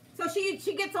 So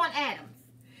she gets on Adam's.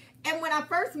 And when I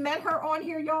first met her on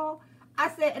here, y'all, I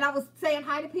said, and I was saying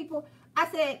hi to people, I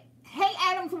said, hey,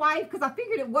 Adam's wife, because I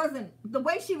figured it wasn't, the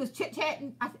way she was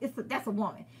chit-chatting, that's a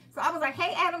woman. So I was like,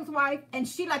 hey, Adam's wife, and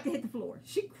she liked to hit the floor.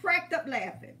 She cracked up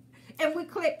laughing. And we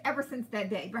clicked ever since that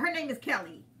day. But her name is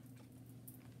Kelly.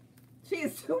 She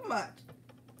is too much.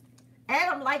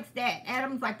 Adam likes that.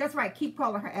 Adam's like, that's right, keep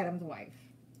calling her Adam's wife.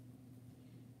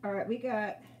 All right, we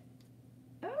got,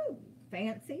 oh,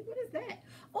 fancy. What is that?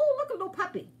 Oh, look, a little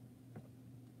puppy.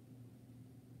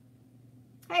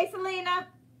 Hey, Selena.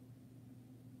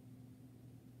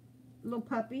 Little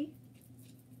puppy.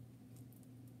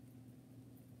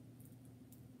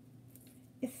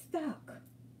 It's stuck.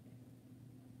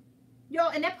 Yo,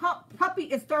 and that puppy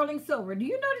is sterling silver. Do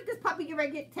you know that this puppy get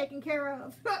ready to get taken care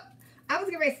of? I was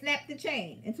getting ready to snap the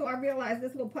chain until I realized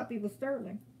this little puppy was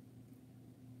sterling.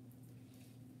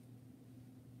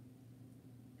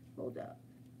 Hold up.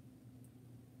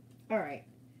 All right.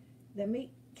 Let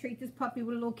me treat this puppy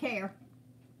with a little care.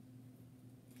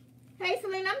 Hey,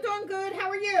 Selena, I'm doing good. How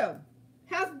are you?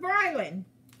 How's Brylan?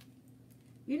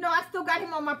 You know, I still got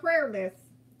him on my prayer list.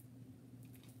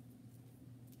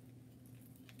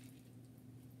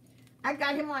 I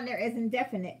got him on there as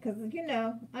indefinite because, you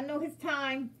know, I know his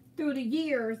time through the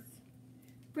years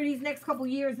for these next couple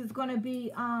years is going to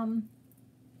be a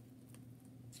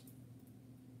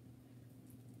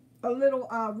little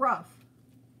rough.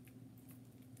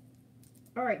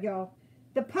 All right, y'all.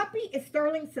 The puppy is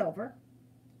sterling silver,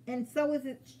 and so is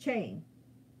its chain.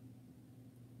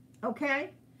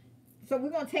 Okay? So we're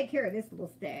going to take care of this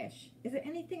little stash. Is there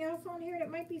anything else on here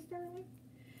that might be sterling?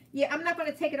 Yeah, I'm not going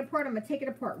to take it apart. I'm going to take it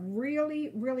apart really,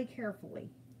 really carefully.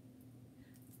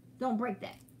 Don't break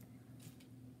that.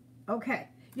 Okay.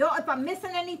 Y'all, if I'm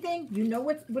missing anything, you know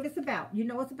what it's about. You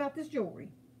know it's about this jewelry.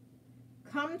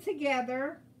 Come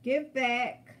together. Give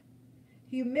back.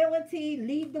 Humility.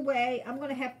 Lead the way. I'm going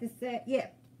to have to say, yeah.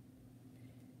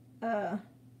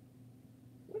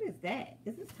 What is that?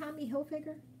 Is this Tommy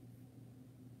Hilfiger?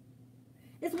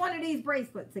 It's one of these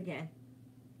bracelets again.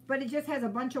 But it just has a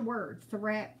bunch of words to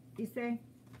wrap. You see?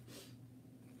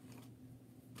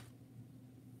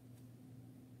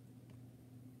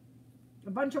 A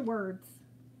bunch of words.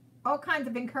 All kinds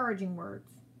of encouraging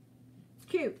words. It's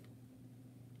cute.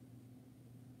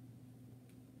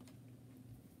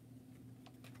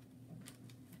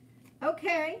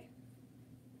 Okay.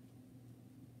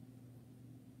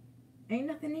 Ain't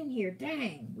nothing in here.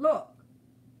 Dang. Look.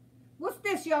 What's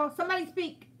this, y'all? Somebody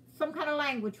speak some kind of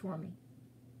language for me.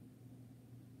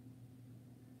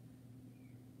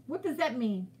 What does that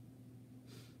mean?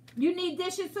 You need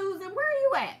dishes, Susan? Where are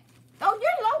you at? Oh,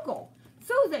 you're local.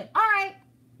 Susan, all right.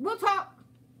 We'll talk.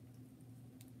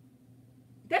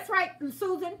 That's right,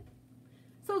 Susan.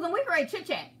 Susan, we can ready to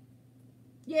chit-chat.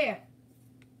 Yeah.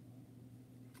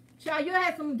 Child, you'll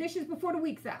have some dishes before the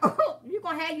week's out. You're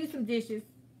going to have you some dishes.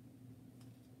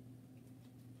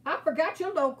 I forgot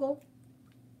you're local.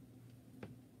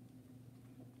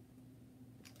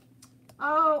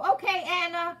 Oh, okay,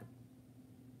 Anna.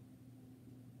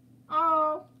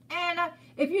 Oh, Anna.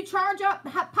 If you charge up,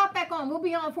 pop back on. We'll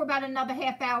be on for about another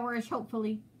half hour-ish,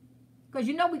 hopefully. Because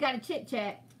you know we got to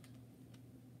chit-chat.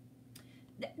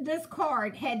 This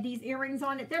card had these earrings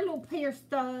on it. They're little pair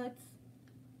studs.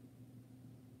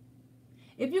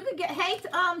 If you could get, hey,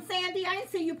 Sandy, I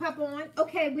didn't see you pop on.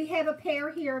 Okay, we have a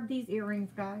pair here of these earrings,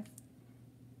 guys.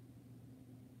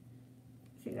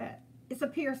 See that? It's a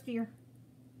pierced ear.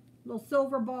 Little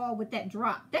silver ball with that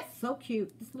drop. That's so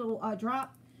cute. This little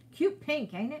drop. Cute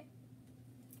pink, ain't it?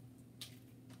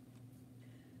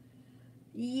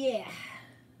 Yeah.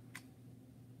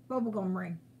 Bubblegum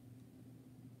ring.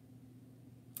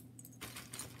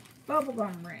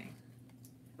 Bubblegum ring.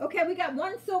 Okay, we got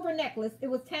one silver necklace. It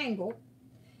was tangled.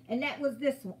 And that was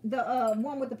this one. The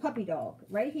one with the puppy dog.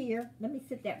 Right here. Let me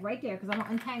sit that right there because I'm going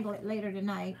to untangle it later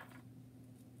tonight.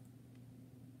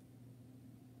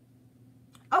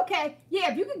 Okay,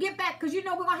 yeah, if you can get back, because you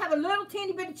know we're going to have a little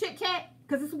teeny bit of chit-chat,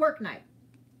 because it's work night.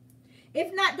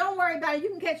 If not, don't worry about it. You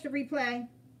can catch the replay.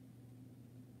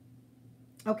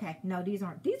 Okay, no, these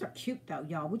aren't. These are cute, though,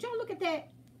 y'all. Would y'all look at that?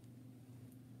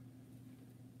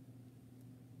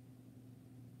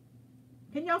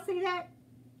 Can y'all see that?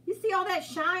 You see all that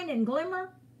shine and glimmer?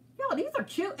 Yo, these are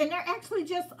cute, and they're actually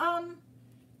just,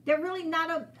 they're really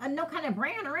not a no kind of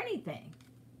brand or anything.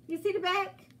 You see the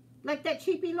back? Like that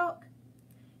cheapy look?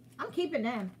 I'm keeping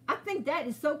them. I think that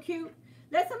is so cute.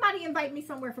 Let somebody invite me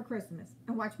somewhere for Christmas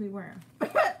and watch me wear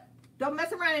them. Don't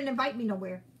mess around and invite me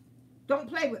nowhere. Don't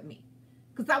play with me.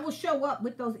 Because I will show up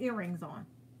with those earrings on.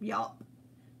 Yup.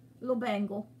 Little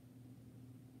bangle.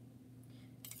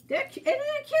 They're cute. Isn't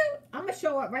that cute? I'm going to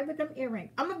show up right with them earrings.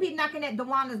 I'm going to be knocking at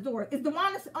Dewana's door. Is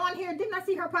Dewana on here? Didn't I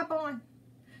see her pop on?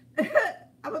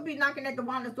 I'm going to be knocking at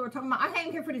Dewana's door talking about, I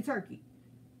came here for the turkey.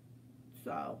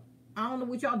 So, I don't know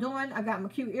what y'all doing. I got my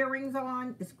cute earrings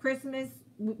on. It's Christmas.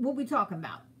 What we talking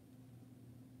about?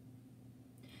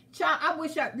 Child, I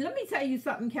wish let me tell you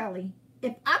something, Kelly.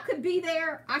 If I could be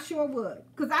there, I sure would.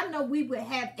 Because I know we would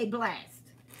have a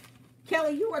blast.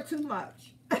 Kelly, you are too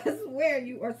much. I swear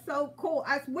you are so cool.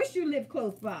 I wish you lived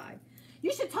close by.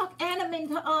 You should talk Adam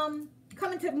into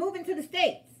moving to the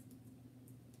States.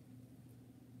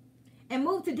 And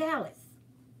move to Dallas.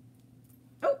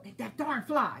 Oh, that darn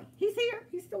fly. He's here.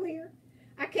 He's still here.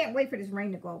 I can't wait for this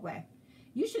rain to go away.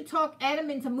 You should talk Adam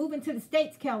into moving to the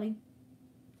States, Kelly.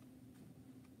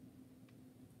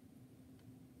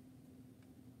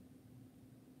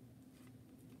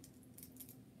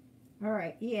 All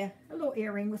right, yeah. A little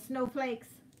earring with snowflakes.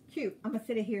 Cute. I'm going to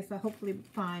sit it here so hopefully we'll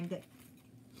find it.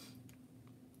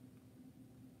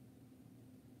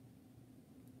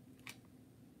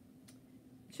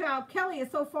 Child, Kelly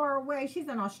is so far away. She's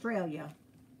in Australia.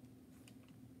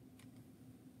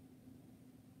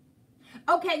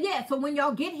 Okay, yeah. So when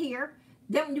y'all get here,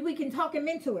 then we can talk him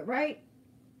into it, right?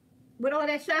 With all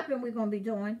that shopping we're going to be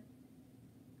doing.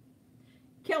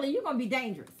 Kelly, you're going to be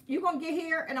dangerous. You're going to get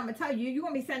here, and I'm going to tell you, you're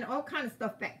going to be sending all kind of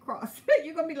stuff back across.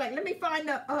 You're going to be like, let me find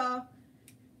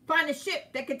a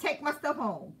ship that could take my stuff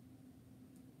home.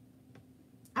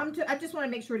 I just want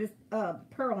to make sure this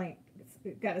pearl ain't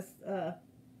got a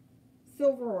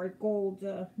silver or gold.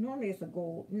 Normally it's a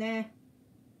gold. Nah.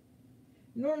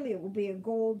 Normally it will be a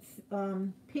gold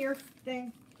pierced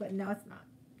thing, but no, it's not.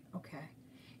 Okay.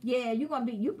 Yeah, you're going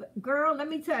to be, girl, let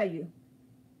me tell you.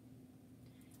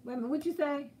 Wait a minute, what'd you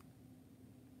say?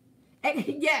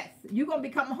 Yes, you're going to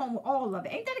be coming home with all of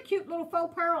it. Ain't that a cute little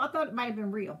faux pearl? I thought it might have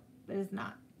been real, but it's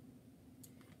not.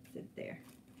 Sit there.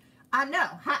 I know.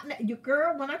 You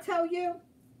girl, when I tell you,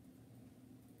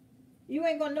 you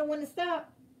ain't going to know when to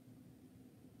stop.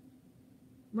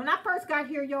 When I first got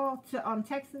here, y'all, to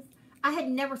Texas, I had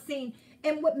never seen,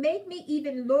 and what made me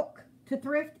even look to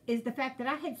Thrift is the fact that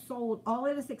I had sold all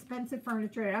of this expensive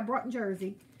furniture that I brought in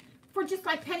Jersey for just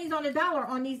like pennies on the dollar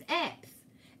on these apps.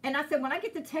 And I said, when I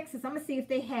get to Texas, I'm going to see if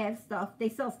they have stuff. They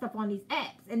sell stuff on these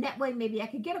apps. And that way, maybe I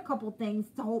could get a couple things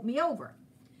to hold me over.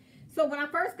 So when I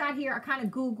first got here, I kind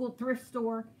of Googled thrift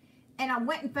store. And I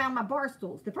went and found my bar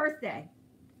stools the first day.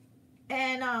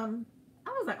 And I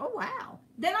was like, oh, wow.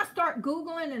 Then I start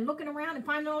Googling and looking around and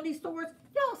finding all these stores.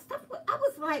 Yo, stuff, I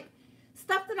was like,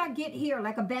 stuff that I get here,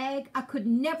 like a bag, I could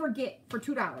never get for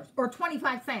 $2 or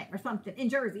 25 cents or something in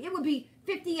Jersey. It would be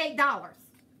 $58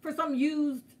 for some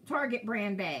used Target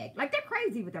brand bag. Like, they're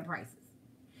crazy with their prices.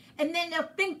 And then they'll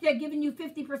think they're giving you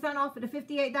 50% off of the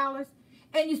 $58,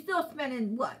 and you're still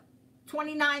spending, what,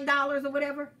 $29 or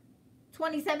whatever,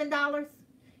 $27.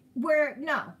 Where,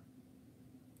 no,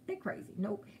 they're crazy.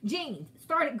 Nope. Jeans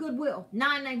start at Goodwill,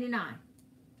 $9.99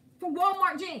 for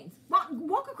Walmart jeans.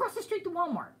 Walk across the street to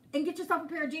Walmart and get yourself a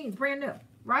pair of jeans, brand new,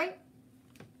 right?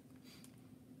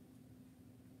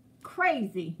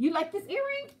 Crazy. You like this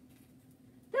earring?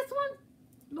 This one?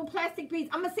 Little plastic piece.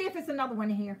 I'm gonna see if it's another one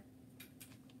in here.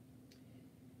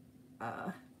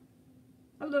 A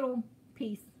little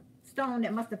piece. Stone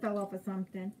that must have fell off of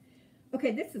something.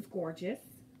 Okay, this is gorgeous.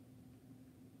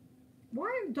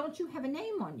 Why don't you have a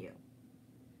name on you?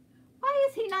 Why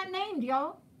is he not named,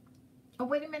 y'all? Oh,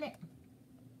 wait a minute.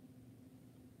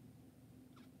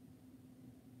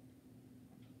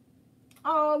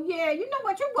 Oh, yeah. You know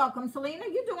what? You're welcome, Selena.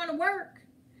 You're doing the work.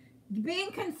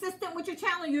 Being consistent with your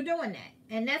channel, you're doing that.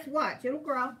 And that's watch. It'll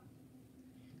grow.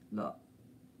 Look.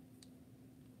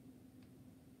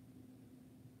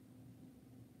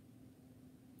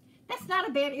 That's not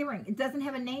a bad earring. It doesn't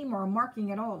have a name or a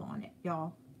marking at all on it,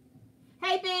 y'all.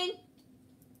 Hey, B.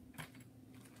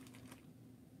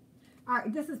 All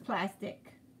right, this is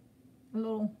plastic. A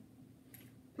little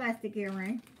plastic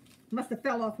earring. Must have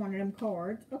fell off one of them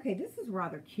cards. Okay, this is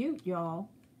rather cute, y'all.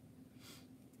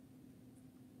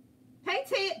 Hey,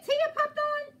 Tia. Tia popped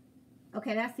on?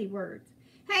 Okay, I see words.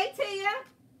 Hey, Tia.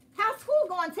 How's school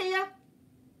going, Tia?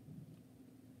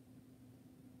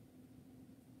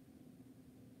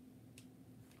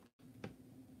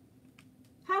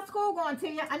 How's school going,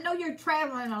 Tia? I know you're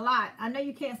traveling a lot. I know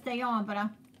you can't stay on, but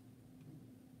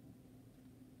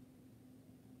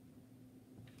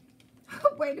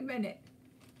wait a minute.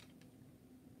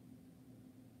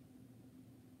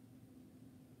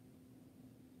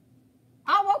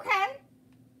 Oh, okay.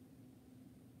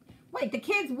 Wait, the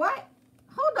kids what?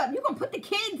 Hold up. You're going to put the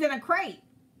kids in a crate.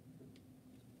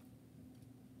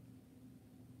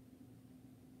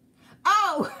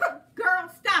 Oh, girl,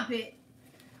 stop it.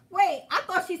 Wait, I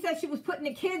thought she said she was putting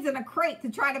the kids in a crate to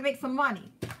try to make some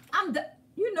money.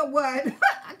 You know what?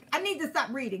 I need to stop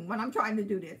reading when I'm trying to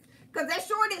do this. Because that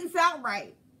sure didn't sound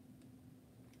right.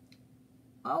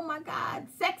 Oh, my God.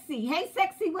 Sexy. Hey,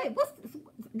 sexy. Wait, what's this?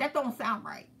 That don't sound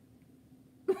right.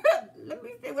 Let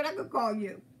me see what I could call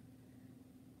you.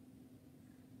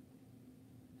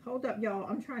 Hold up, y'all.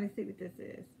 I'm trying to see what this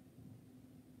is.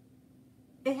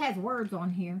 It has words on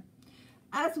here.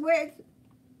 I swear it's...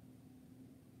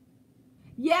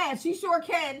 Yeah, she sure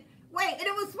can. Wait, and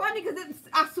it was funny because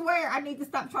I swear I need to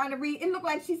stop trying to read. It looked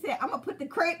like she said, I'm going to put the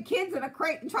kids in a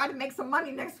crate and try to make some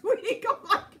money next week. I'm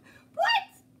like, what?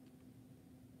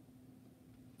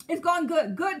 It's going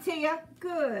good. Good, Tia.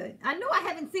 Good. I know I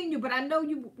haven't seen you, but I know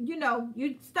you know,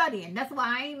 you're studying. That's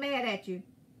why I ain't mad at you.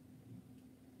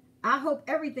 I hope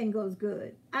everything goes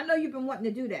good. I know you've been wanting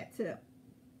to do that, too.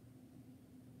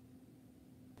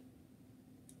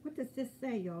 What does this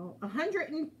say, y'all?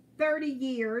 130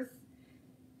 years.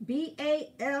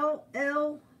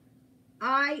 B-A-L-L-I-O.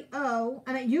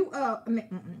 I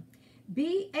mean,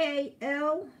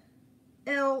 B-A-L-L-O-U.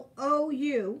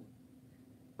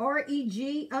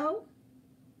 R-E-G-O.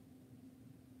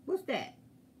 What's that?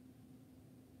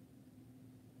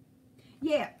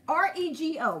 Yeah,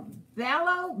 R-E-G-O.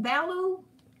 Value,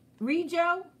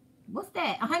 Regio. What's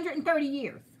that? 130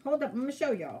 years. Hold up, I'm going to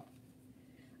show y'all.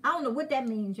 I don't know what that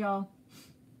means, y'all.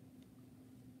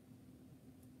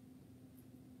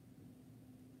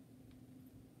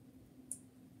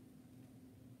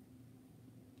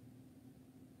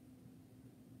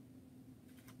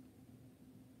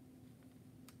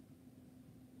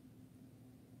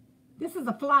 This is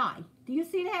a fly. Do you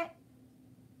see that?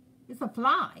 It's a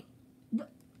fly.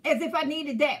 As if I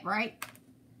needed that, right?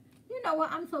 You know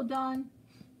what? I'm so done.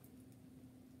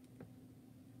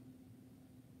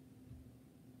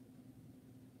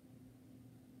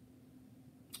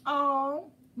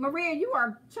 Oh, Maria, you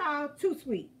are child too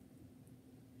sweet.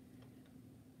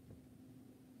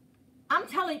 I'm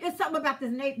telling you, it's something about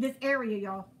this area,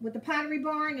 y'all. With the Pottery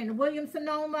Barn and the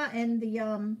Williams-Sonoma and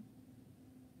the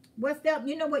West Elm.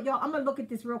 You know what, y'all? I'm going to look at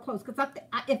this real close. Because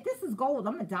if this is gold,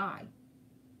 I'm going to die.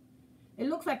 It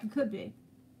looks like it could be.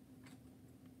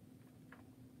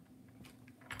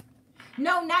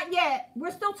 No, not yet.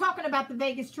 We're still talking about the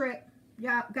Vegas trip,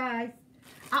 y'all, guys.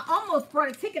 I almost brought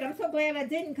a ticket. I'm so glad I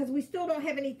didn't because we still don't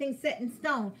have anything set in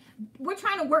stone. We're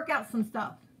trying to work out some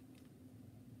stuff.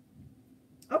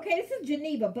 Okay, this is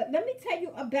Geneva, but let me tell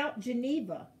you about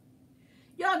Geneva.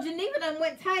 Y'all, Geneva done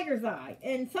went Tiger's Eye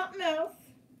and something else.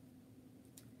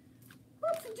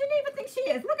 What's Geneva think she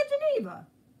is? Look at Geneva.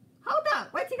 Hold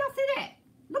up. Wait till y'all see that.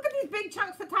 Look at these big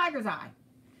chunks of Tiger's Eye.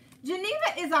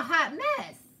 Geneva is a hot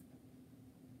mess.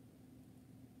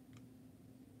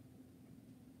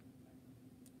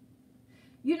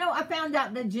 You know, I found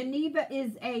out that Geneva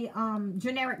is a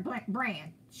generic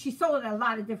brand. She sold it at a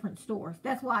lot of different stores.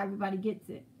 That's why everybody gets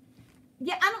it.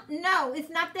 Yeah, I don't know. It's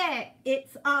not that.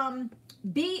 It's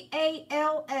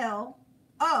BALLO,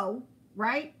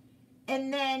 right?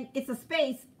 And then it's a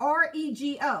space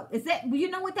REGO. Is that, you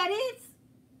know what that is?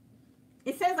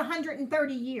 It says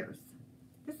 130 years.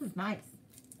 This is nice.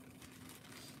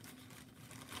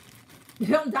 You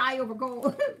don't die over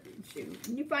gold. Shoot.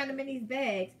 You find them in these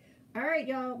bags. All right,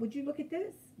 y'all. Would you look at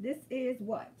this? This is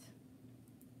what?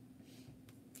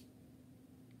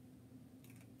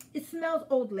 It smells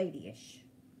old lady-ish.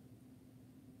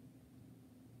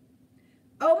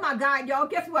 Oh my God, y'all.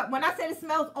 Guess what? When I said it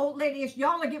smells old lady-ish,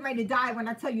 y'all are getting ready to die when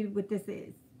I tell you what this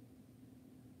is.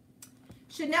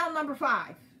 Chanel number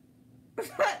 5.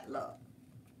 Look.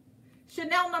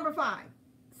 Chanel number 5.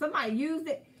 Somebody used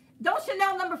it. Don't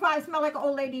Chanel number 5 smell like an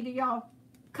old lady to y'all?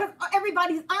 Because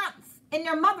everybody's aunts and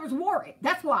their mothers wore it.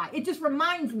 That's why. It just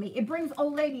reminds me. It brings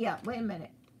old lady up. Wait a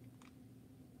minute.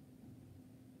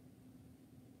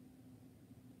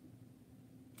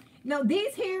 Now,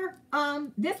 these here,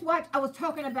 this watch, I was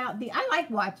talking about I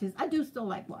like watches. I do still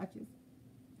like watches.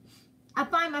 I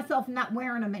find myself not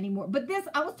wearing them anymore. But this,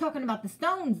 I was talking about the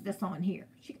stones that's on here.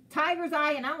 Tiger's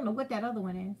Eye, and I don't know what that other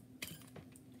one is.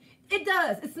 It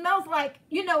does. It smells like,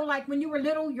 you know, like when you were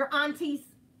little, your aunties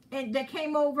and that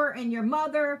came over, and your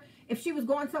mother, if she was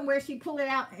going somewhere, she'd pull it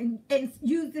out and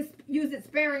use it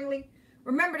sparingly.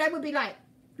 Remember, that would be like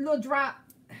a little drop.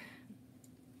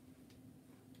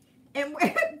 And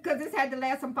because this had to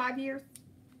last some 5 years.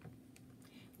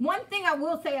 One thing I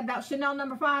will say about Chanel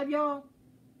number 5, y'all,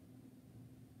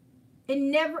 it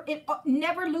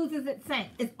never loses its scent.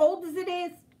 As old as it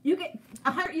is, you get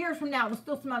 100 years from now, it'll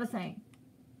still smell the same.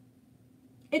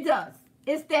 It does.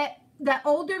 It's that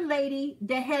older lady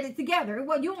that had it together.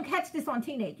 Well, you won't catch this on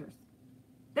teenagers.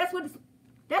 That's what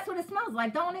it smells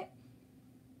like, don't it?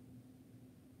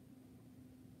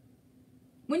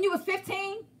 When you was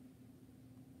 15,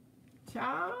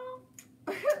 child,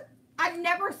 I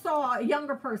never saw a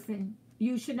younger person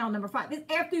use Chanel number 5. This is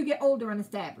after you get older and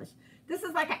established. This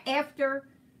is like an after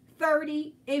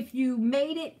 30 if you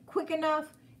made it quick enough.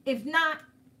 If not,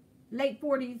 late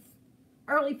 40s,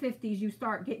 early 50s, you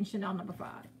start getting Chanel number 5.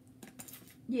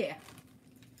 Yeah.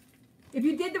 If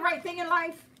you did the right thing in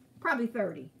life, probably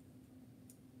 30.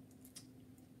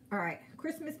 All right,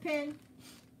 Christmas pin.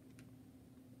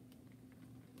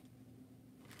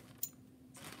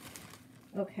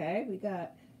 Okay, we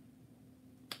got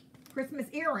Christmas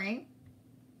earring.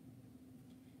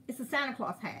 It's a Santa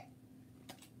Claus hat.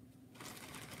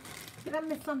 Did I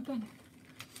miss something?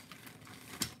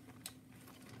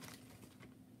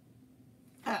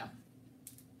 Oh.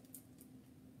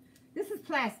 This is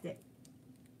plastic.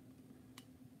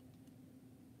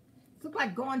 This looks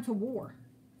like going to war.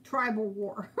 Tribal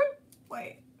war.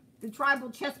 Wait. The tribal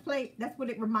chest plate, that's what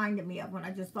it reminded me of when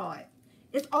I just saw it.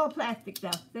 It's all plastic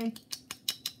though, see?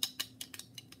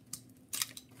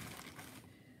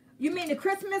 You mean the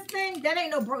Christmas thing? That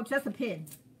ain't no brooch, that's a pin.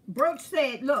 Brooch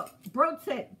said, look, Brooch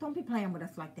said, don't be playing with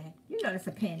us like that. You know that's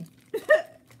a pin.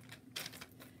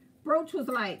 Brooch was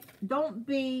like, don't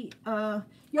be,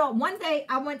 y'all, one day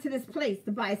I went to this place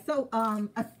to buy, I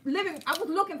was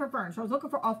looking for furniture. I was looking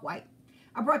for Off-White.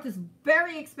 I brought this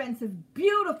very expensive,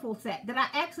 beautiful set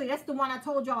that that's the one I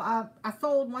told y'all I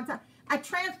sold one time. I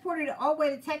transported it all the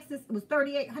way to Texas. It was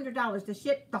 $3,800 to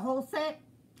ship the whole set.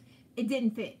 It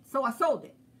didn't fit, so I sold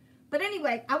it. But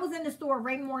anyway, I was in the store,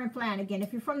 Raymore and Flanagan.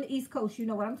 If you're from the East Coast, you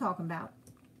know what I'm talking about.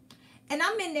 And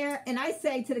I'm in there, and I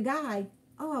say to the guy,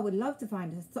 oh, I would love to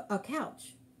find a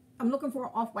couch. I'm looking for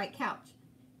an Off-White couch.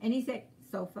 And he said,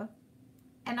 sofa.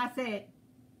 And I said,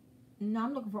 no,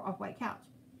 I'm looking for an Off-White couch.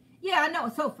 Yeah, I know,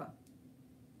 a sofa.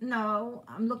 No,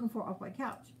 I'm looking for an Off-White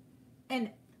couch.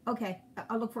 And, okay,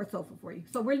 I'll look for a sofa for you.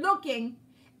 So we're looking.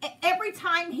 Every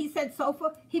time he said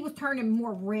sofa, he was turning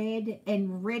more red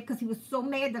and red because he was so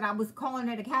mad that I was calling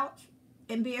it a couch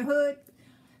and being hood.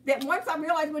 That once I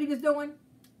realized what he was doing,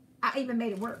 I even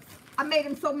made it worse. I made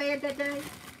him so mad that day.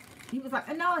 He was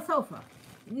like, no, a sofa.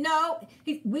 No,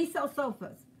 we sell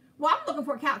sofas. Well, I'm looking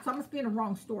for a couch, so I must be in the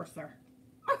wrong store, sir.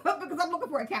 Because I'm looking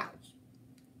for a couch.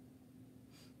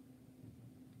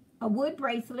 A wood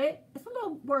bracelet. It's a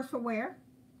little worse for wear.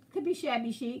 Could be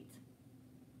shabby chic.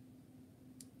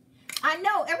 I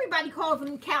know everybody calls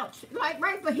them couch, like,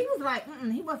 right? But he was like,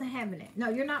 he wasn't having it. No,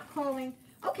 you're not calling.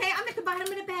 Okay, I'm at the bottom of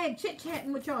the bag,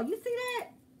 chit-chatting with y'all. You see that?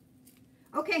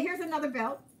 Okay, here's another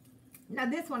belt. Now,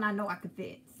 this one I know I could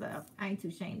fit, so I ain't too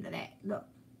ashamed of that. Look,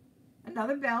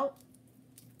 another belt.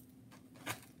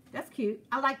 That's cute.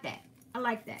 I like that. I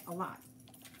like that a lot.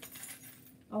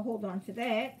 I'll hold on to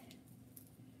that.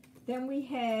 Then we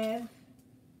have,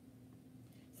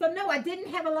 so no, I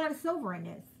didn't have a lot of silver in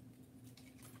this.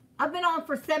 I've been on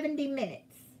for 70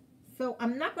 minutes. So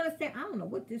I'm not going to say, I don't know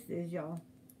what this is, y'all.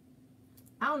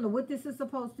 I don't know what this is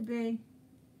supposed to be.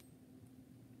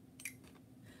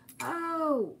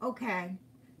 Oh, okay.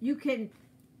 You can,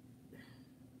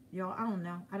 y'all, I don't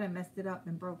know. I done messed it up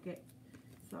and broke it.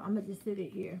 So I'm going to just sit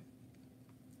it here.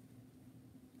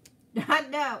 I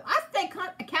know. I say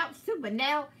couch too, but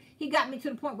now he got me to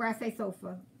the point where I say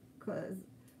sofa. Because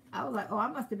I was like, oh, I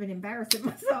must have been embarrassing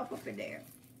myself up in there.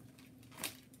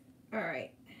 All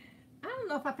right. I don't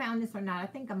know if I found this or not. I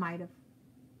think I might have.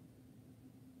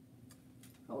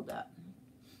 Hold up.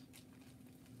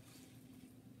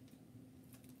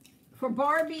 For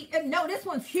Barbie. No, this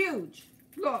one's huge.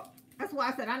 Look. That's why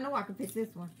I said I know I could pick this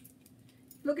one.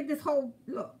 Look at this whole,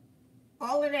 look.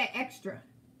 All of that extra.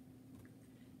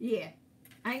 Yeah.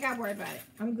 I ain't got to worry about it.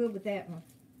 I'm good with that one.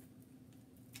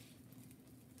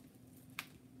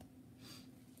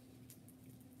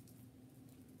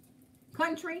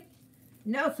 Country.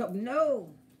 No, so no.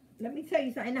 Let me tell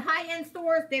you something. In the high-end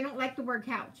stores, they don't like the word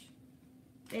couch.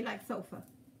 They like sofa.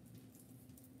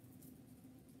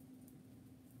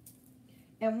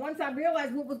 And once I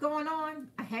realized what was going on,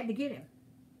 I had to get him.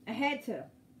 I had to.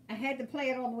 I had to play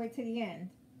it all the way to the end.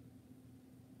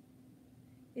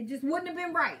 It just wouldn't have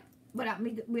been right without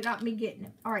me getting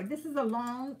him. All right, this is a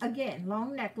long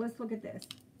necklace. Look at this.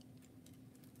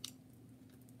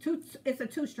 It's a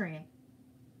 2-strand.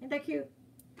 Isn't that cute?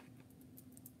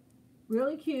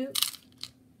 Really cute.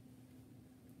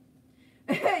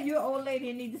 You're an old lady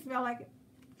and need to smell like it.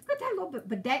 Look at that little bit.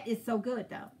 But that is so good,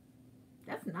 though.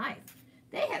 That's nice.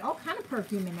 They had all kind of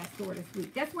perfume in that store this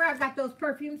week. That's where I got those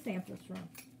perfume samples from.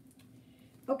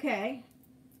 Okay.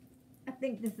 I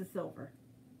think this is silver.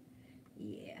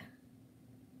 Yeah.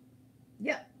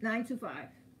 Yep, 925.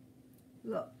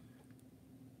 Look.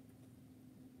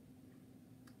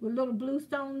 With little blue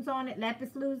stones on it, lapis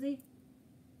lazuli.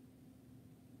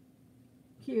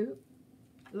 Cute.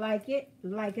 Like it a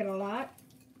lot.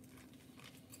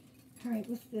 All right,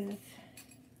 what's this?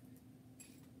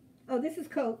 Oh, this is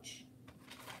Coach.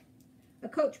 A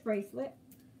Coach bracelet.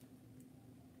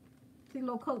 See a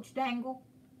little Coach dangle.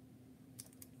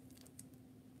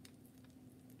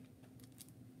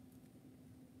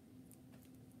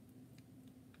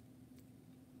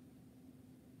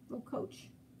 Little Coach.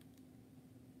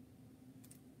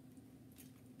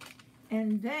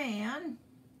 And then,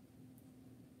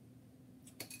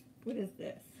 what is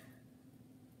this?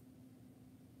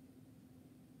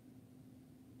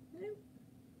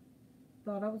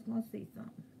 Thought I was going to see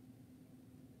something.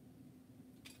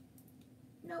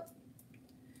 Nope.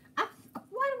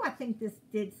 Why do I think this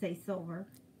did say silver?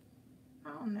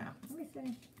 I don't know. Let me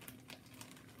see.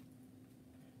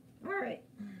 All right.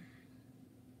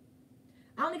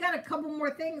 I only got a couple more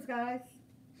things, guys.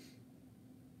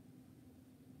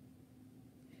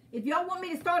 If y'all want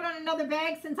me to start on another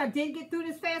bag, since I did get through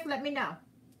this fast, let me know.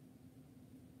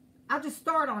 I'll just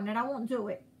start on it. I won't do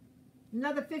it.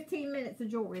 Another 15 minutes of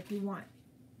jewelry if you want.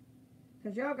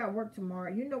 Because y'all got work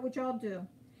tomorrow. You know what y'all do.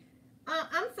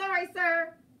 I'm sorry,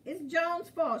 sir. It's Joan's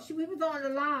fault. We was on the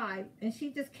live, and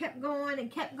she just kept going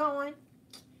and kept going.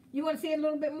 You want to see a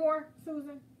little bit more,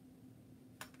 Susan?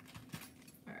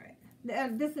 All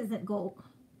right. This isn't gold.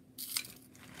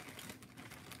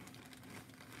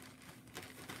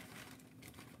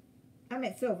 I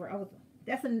meant silver.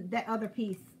 That other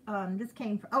piece. This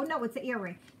came from, oh no, it's an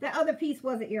earring. That other piece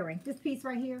was an earring. This piece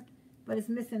right here, but it's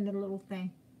missing the little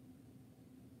thing.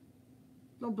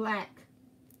 Little black.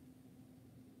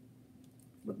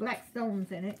 With black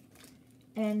stones in it.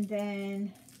 And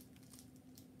then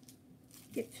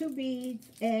get 2 beads,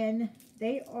 and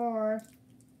they are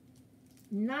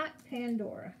not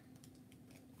Pandora.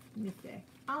 Let me see.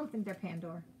 I don't think they're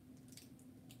Pandora.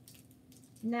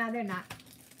 No, they're not.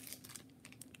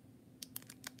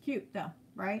 Cute though,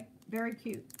 right? Very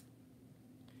cute.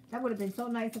 That would have been so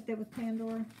nice if there was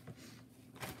Pandora.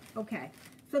 Okay,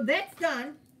 so that's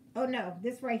done. Oh no,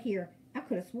 this right here. I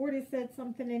could have swore it said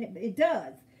something in it, but it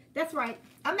does. That's right.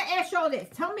 I'm going to ask y'all this.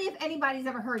 Tell me if anybody's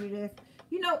ever heard of this.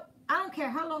 You know, I don't care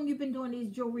how long you've been doing these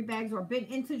jewelry bags or been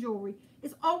into jewelry.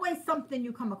 It's always something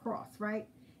you come across, right?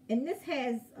 And this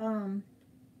has, I'm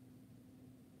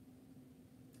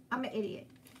an idiot.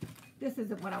 This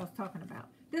isn't what I was talking about.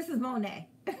 This is Monet.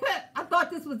 I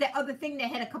thought this was that other thing that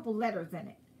had a couple letters in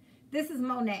it. This is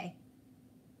Monet.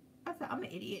 I said, I'm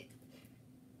an idiot.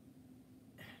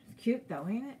 It's cute though,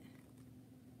 ain't it?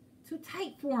 Too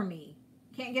tight for me.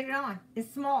 Can't get it on.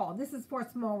 It's small. This is for a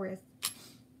small wrist.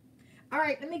 All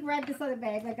right, let me grab this other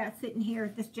bag I got sitting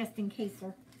here. This just in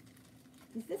caser.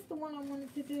 Is this the one I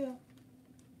wanted to do?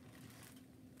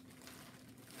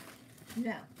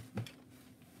 No.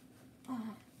 Wait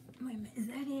a minute. Is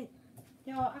that it?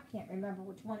 Y'all, I can't remember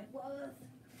which one it was.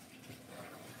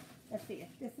 Let's see.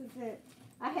 This is it.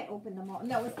 I had opened them all.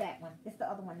 No, it's that one. It's the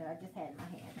other one that I just had in my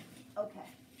hand. Okay.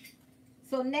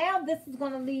 So now this is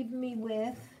going to leave me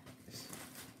with,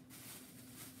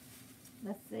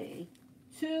 let's see,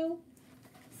 2,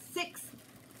 6.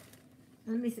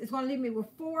 Let me see. It's going to leave me with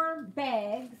 4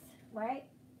 bags, right?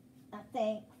 I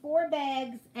think 4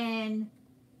 bags and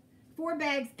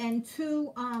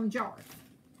 2 jars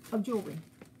of jewelry.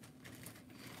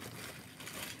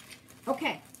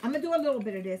 Okay, I'm gonna do a little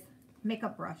bit of this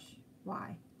makeup brush.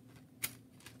 Why?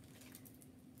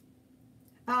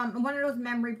 One of those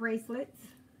memory bracelets.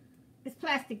 It's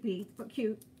plastic beads, but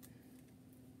cute.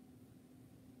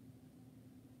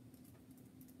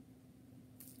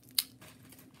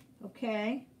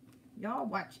 Okay, y'all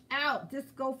watch out.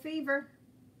 Disco fever.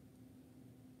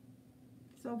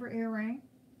 Silver earring.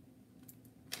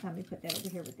 Let me put that over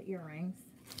here with the earrings.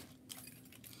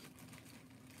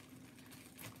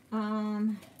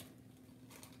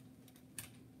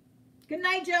 Good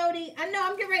night, Jody. I know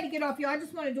I'm getting ready to get off, y'all. I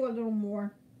just want to do a little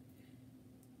more.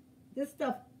 This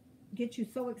stuff gets you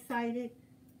so excited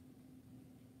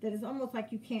that it's almost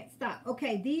like you can't stop.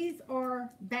 Okay, these are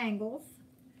bangles.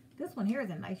 This one here is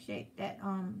a nice shape. That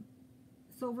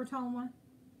silver tone one.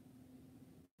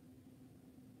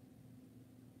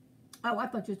 Oh, I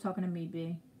thought you were talking to me,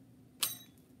 B.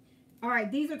 All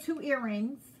right, these are 2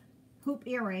 earrings, hoop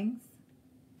earrings.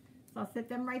 So I'll set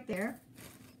them right there.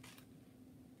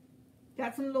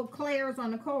 Got some little clairs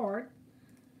on the card.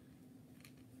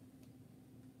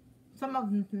 Some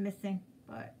of them's missing,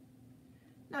 but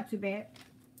not too bad.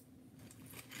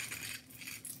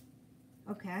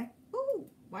 Okay. Ooh,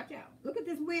 watch out. Look at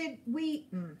this wood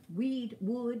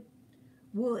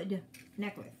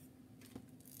necklace.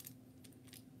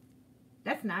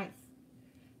 That's nice.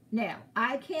 Now,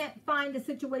 I can't find a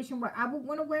situation where I would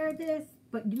want to wear this,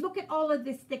 but look at all of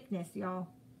this thickness, y'all.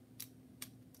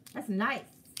 That's nice.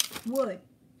 Wood.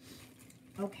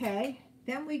 Okay.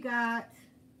 Then we got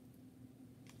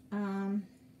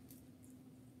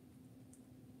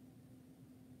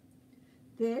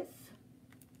this.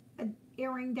 An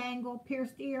earring dangle,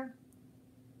 pierced ear.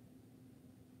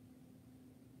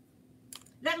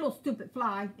 That little stupid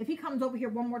fly. If he comes over here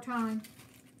one more time.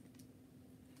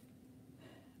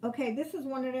 Okay, this is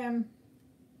one of them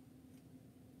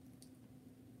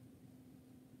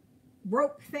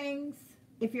rope things.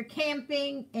 If you're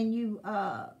camping and you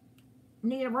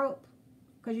need a rope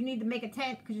because you need to make a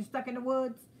tent because you're stuck in the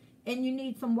woods and you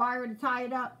need some wire to tie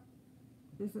it up,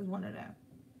 this is one of them.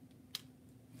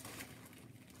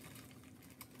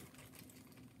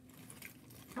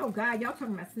 Oh God, y'all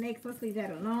talking about snakes. Let's leave that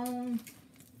alone.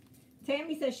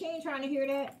 Tammy says she ain't trying to hear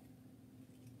that.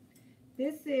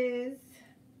 This is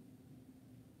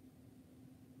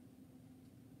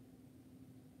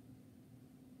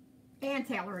Ann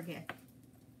Taylor again.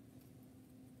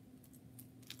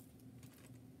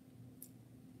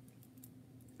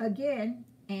 Again,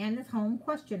 Ann is home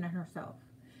questioning herself.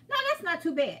 No, that's not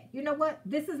too bad. You know what?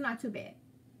 This is not too bad.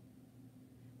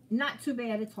 Not too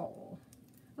bad at all.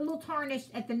 A little tarnished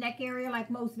at the neck area like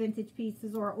most vintage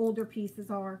pieces or older pieces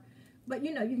are. But,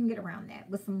 you know, you can get around that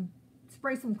with some,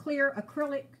 spray some clear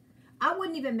acrylic. I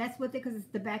wouldn't even mess with it because it's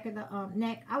the back of the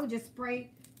neck. I would just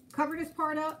spray, cover this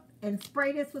part up and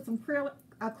spray this with some clear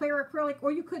acrylic.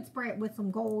 Or you could spray it with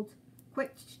some gold,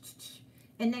 quick,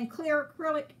 and then clear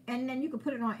acrylic. And then you could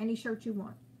put it on any shirt you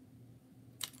want.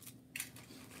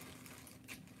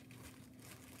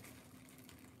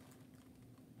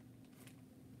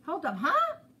 Hold up,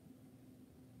 huh?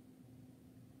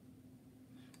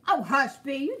 Oh, hush,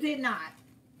 B, you did not.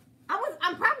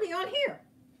 I'm probably on here.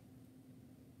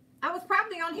 I was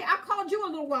probably on here. I called you a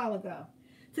little while ago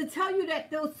to tell you that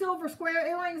those silver square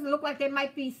earrings look like they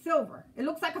might be silver. It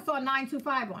looks like I saw a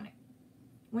 925 on it.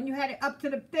 When you had it up to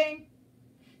the thing.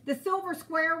 The silver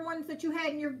square ones that you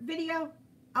had in your video,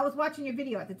 I was watching your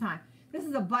video at the time. This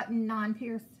is a button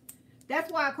non-pierced.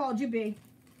 That's why I called you, B.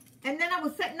 And then I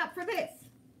was setting up for this.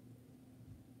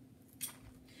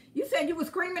 You said you were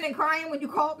screaming and crying when you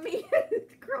called me.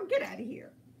 Girl, get out of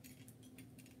here.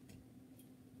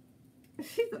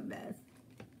 She's a mess.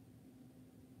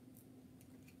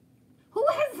 Who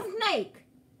has a snake?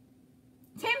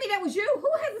 Tammy, that was you?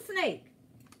 Who has a snake?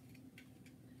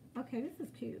 Okay, this is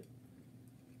cute.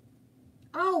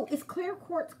 Oh, it's clear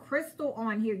quartz crystal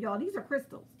on here, y'all. These are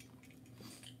crystals.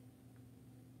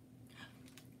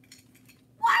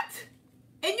 What?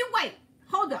 And you wait.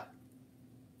 Hold up.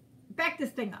 Back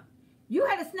this thing up. You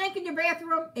had a snake in your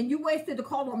bathroom and you wasted the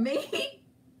call on me?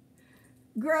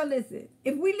 Girl, listen.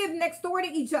 If we live next door to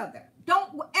each other,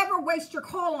 don't ever waste your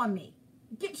call on me.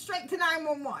 Get straight to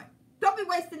 911. Don't be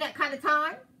wasting that kind of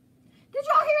time. Did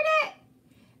y'all hear that?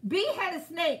 B had a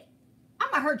snake. I'm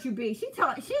gonna hurt you, B. She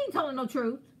ain't telling no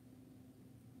truth.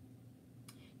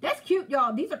 That's cute,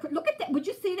 y'all. These are, look at that. Would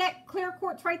you see that clear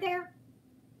quartz right there?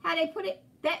 How they put it?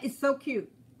 That is so cute.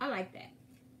 I like that.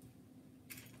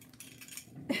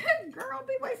 Girl,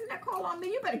 be wasting that call on me.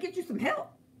 You better get you some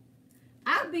help.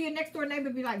 I'll be your next door neighbor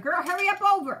and be like, girl, hurry up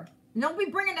over. Don't be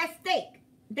bringing that steak.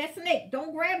 That snake.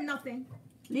 Don't grab nothing.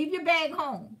 Leave your bag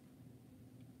home.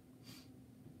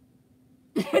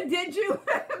 Did you?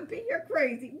 B, you're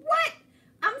crazy. What?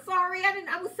 I'm sorry.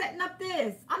 I was setting up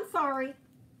this. I'm sorry.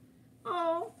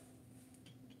 Oh.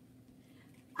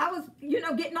 I was,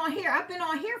 getting on here. I've been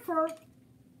on here for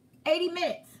 80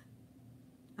 minutes.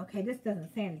 Okay, this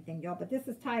doesn't say anything, y'all, but this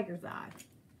is Tiger's Eye.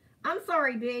 I'm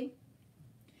sorry, B.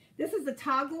 This is a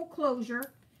toggle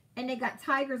closure, and they got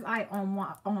Tiger's Eye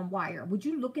on wire. Would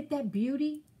you look at that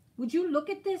beauty? Would you look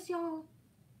at this, y'all?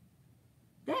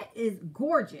 That is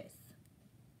gorgeous.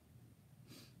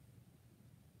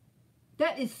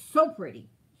 That is so pretty.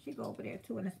 She go over there,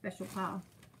 too, in a special pile.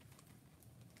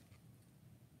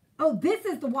 Oh, this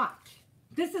is the watch.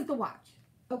 This is the watch.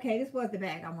 Okay, this was the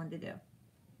bag I wanted to do.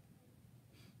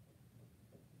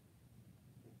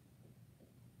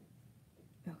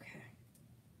 Okay.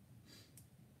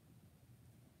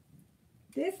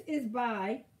 This is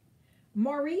by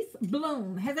Maurice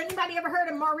Bloom. Has anybody ever heard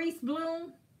of Maurice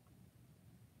Bloom?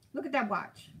 Look at that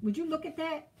watch. Would you look at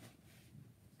that?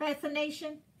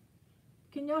 Fascination.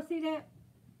 Can y'all see that?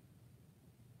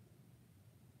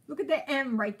 Look at that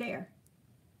M right there.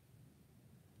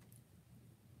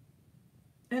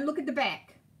 And look at the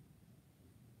back.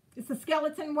 It's a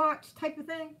skeleton watch type of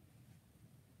thing.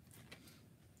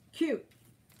 Cute.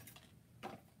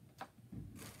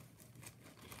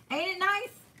 Ain't it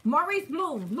nice? Maurice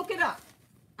Bloom. Look it up.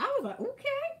 I was like,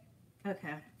 okay.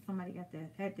 Okay. Somebody got this.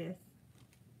 Had this.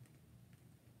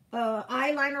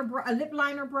 Eyeliner, a lip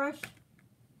liner brush.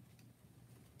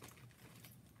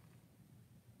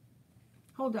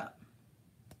 Hold up.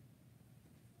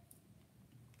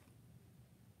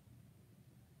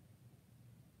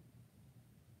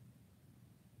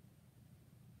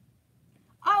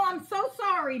 Oh, I'm so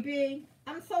sorry, B.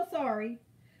 I'm so sorry.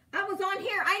 I was on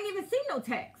here. I didn't even see no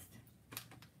text.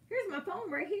 Here's my phone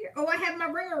right here. Oh, I have my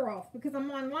ringer off because I'm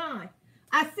online.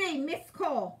 I see missed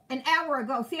call an hour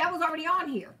ago. See, I was already on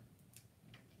here.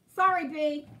 Sorry,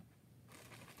 B.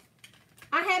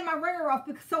 I had my ringer off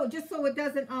because just so it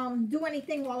doesn't do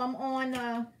anything while I'm on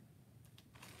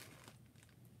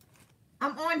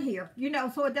here,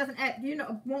 so it doesn't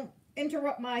won't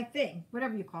interrupt my thing,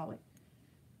 whatever you call it.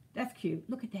 That's cute.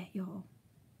 Look at that, y'all.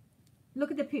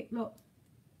 Look at the look.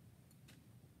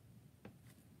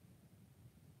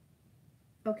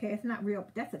 Okay, it's not real,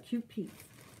 but that's a cute piece.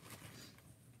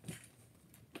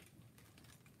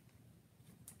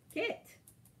 Get.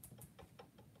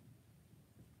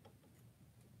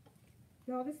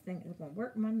 Y'all, this thing is going to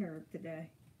work my nerve today.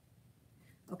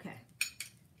 Okay.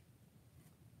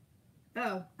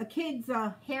 Oh, a kid's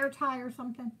hair tie or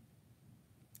something.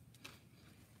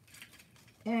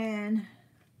 And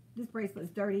this bracelet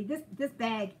is dirty. This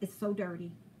bag is so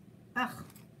dirty. Ugh.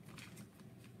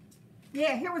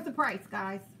 Yeah, here was the price,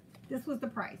 guys. This was the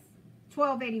price.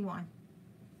 $12.81.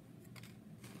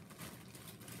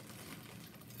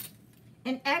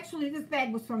 And actually, this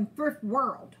bag was from Thrift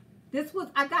World. This was,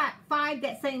 I got 5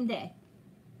 that same day.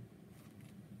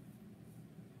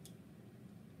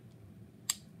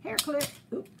 Hair clip.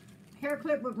 Oops. Hair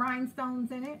clip with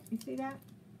rhinestones in it. You see that?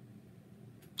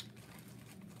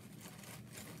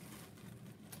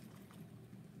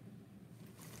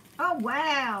 Oh,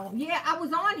 wow. Yeah, I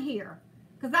was on here.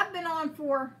 Because I've been on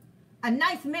for a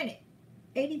nice minute.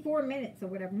 84 minutes or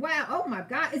whatever. Wow. Oh, my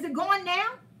God. Is it gone now?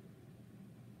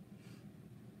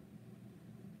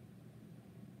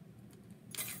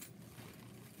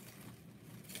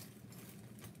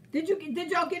 Did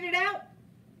y'all get it out?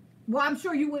 Well, I'm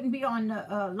sure you wouldn't be on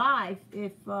live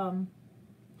if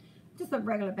just a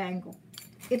regular bangle.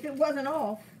 If it wasn't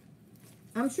off,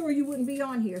 I'm sure you wouldn't be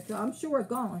on here. So I'm sure it's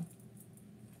gone.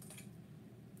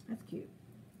 That's cute.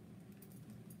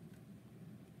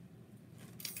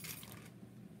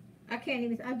 I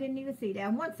didn't even see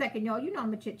that. 1 second, y'all. You know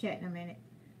I'm gonna chit chat in a minute.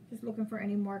 Just looking for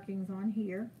any markings on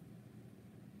here.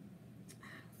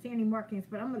 See any markings,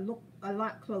 but I'm gonna look a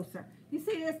lot closer. You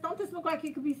see this? Don't this look like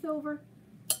it could be silver?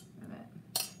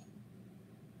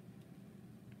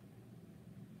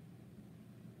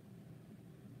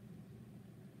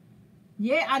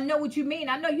 Yeah, I know what you mean.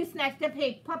 I know you snatched that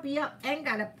puppy up and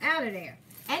got up out of there.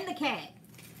 And the cat.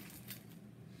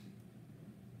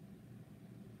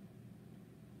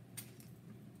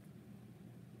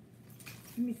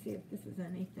 Let me see if this is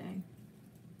anything.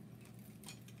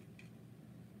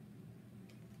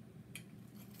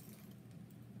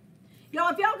 Y'all,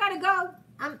 if y'all gotta go,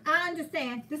 I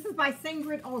understand. This is by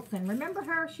Sigrid Olsen. Remember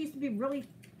her? She used to be really...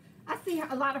 I see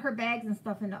a lot of her bags and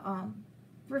stuff in the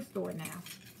thrift store now.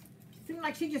 Seems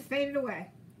like she just faded away.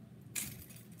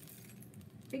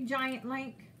 Big giant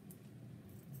link.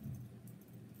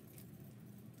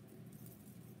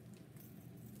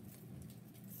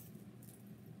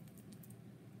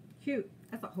 Cute.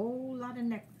 That's a whole lot of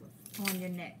necklace on your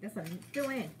neck. That's a fill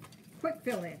in. Quick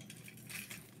fill in.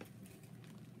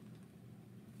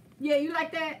 Yeah, you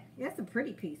like that? That's a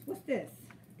pretty piece. What's this?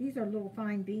 These are little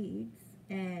fine beads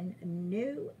and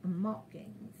no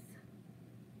markings.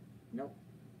 Nope.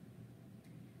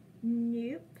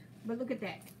 Nope. But look at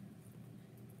that.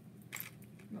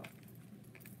 Look.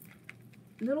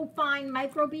 Little fine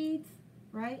micro beads,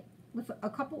 right? With a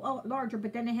couple larger,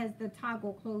 but then it has the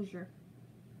toggle closure.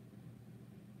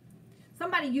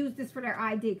 Somebody used this for their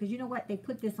ID, because you know what? They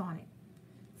put this on it.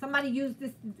 Somebody used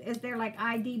this as their like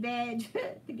ID badge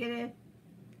to get in.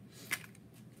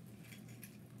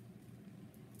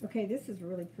 Okay, this is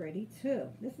really pretty too.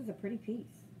 This is a pretty piece.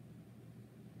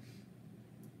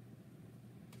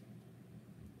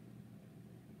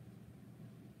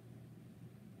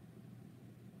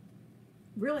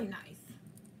 Really nice.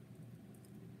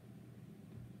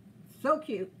 So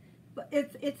cute. But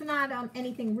it's not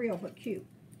anything real, but cute.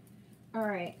 All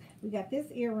right, we got this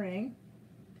earring.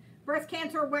 Breast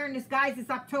cancer awareness, guys,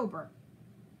 it's October.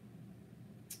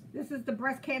 This is the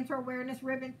breast cancer awareness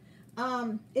ribbon.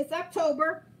 It's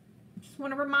October. Just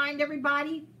want to remind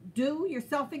everybody, do your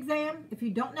self-exam. If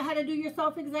you don't know how to do your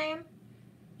self-exam,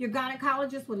 your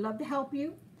gynecologist would love to help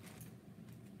you.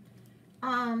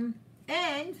 And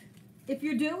if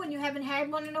you do and you haven't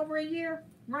had one in over a year,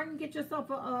 run and get yourself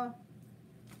a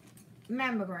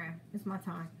mammogram. It's my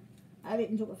time. I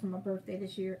didn't do it for my birthday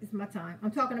this year. It's my time.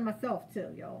 I'm talking to myself too,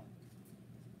 y'all.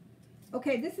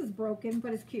 Okay, this is broken,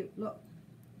 but it's cute. Look.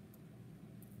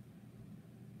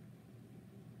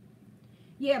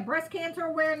 Yeah, Breast Cancer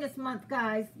Awareness Month,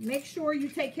 guys. Make sure you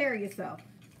take care of yourself.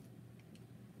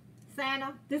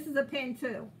 Santa, this is a pin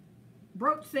too.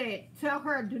 Brooch said, tell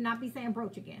her, do not be saying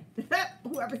brooch again.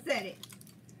 Whoever said it.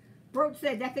 Brooch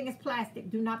said, that thing is plastic.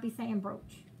 Do not be saying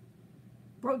brooch.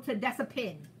 Brooch said, that's a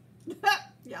pin.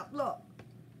 Yeah, look.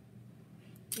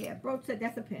 Yeah, Brooch said,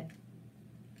 that's a pin.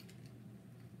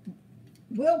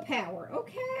 Willpower.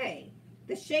 Okay.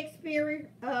 The Shakespeare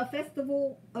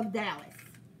Festival of Dallas.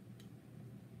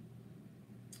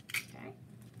 Okay.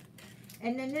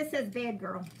 And then this says bad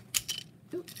girl.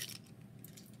 Oops.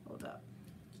 Hold up.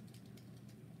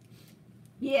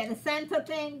 Yeah, the Santa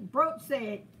thing. Brooch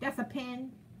said, that's a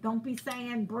pin. Don't be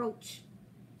saying brooch.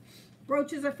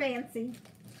 Brooches are fancy.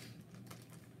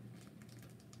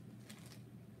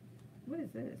 What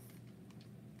is this?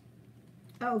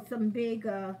 Oh, some big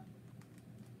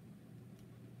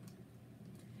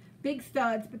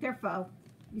studs, but they're faux.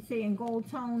 You see, in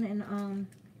gold tone and a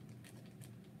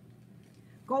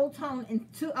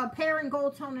pair in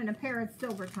gold tone and a pair in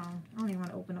silver tone. I don't even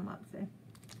want to open them up. See,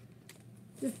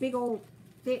 this big old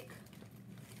thick.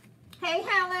 Hey,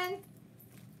 Helen.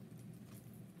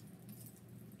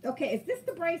 Okay, is this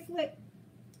the bracelet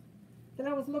that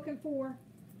I was looking for?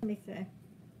 Let me see.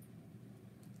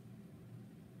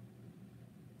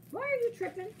 Why are you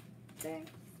tripping?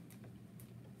 Thanks.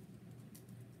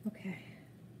 Okay.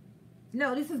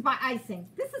 No, this is by icing.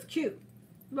 This is cute.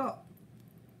 Look.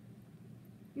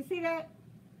 You see that?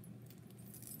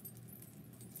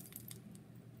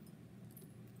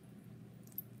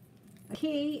 A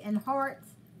key and hearts.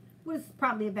 Was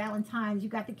probably a Valentine's. You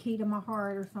got the key to my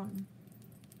heart or something.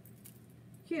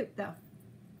 Cute though.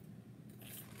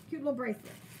 Cute little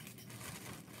bracelet.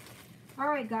 All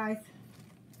right, guys.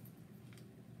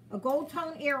 A gold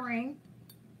tone earring.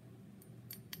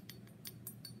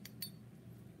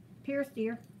 Pierced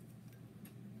ear.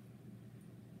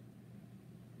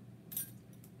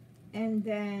 And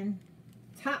then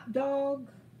Top Dog.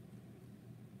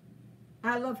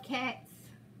 I love cats.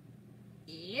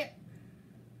 Yep.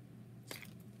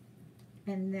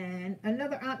 And then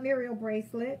another Aunt Muriel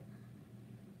bracelet.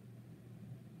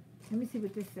 Let me see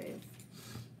what this says.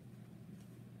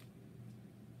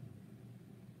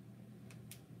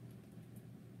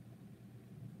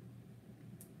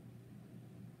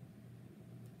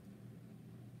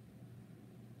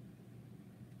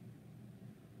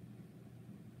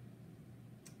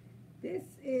 This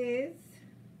is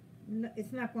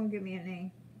It's not going to give me a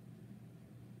name.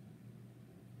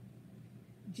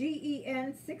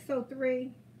 GEN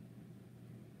 603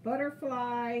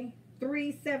 Butterfly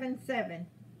 377.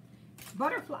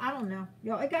 Butterfly, I don't know.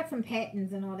 Yo, it got some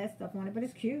patterns and all that stuff on it, but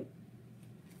it's cute.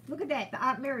 Look at that, the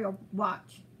Aunt Mario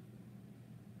watch.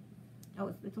 Oh,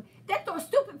 it's that those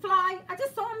stupid fly. I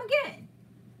just saw him again.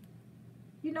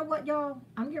 You know what, y'all?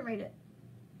 I'm getting ready to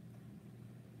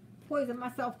poison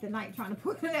myself tonight trying to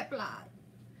poison that fly.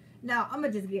 No, I'm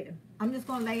going to just get him. I'm just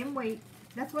going to lay him wait.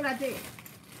 That's what I did.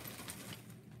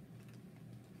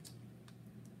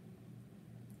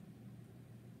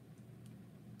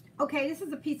 Okay, this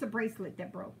is a piece of bracelet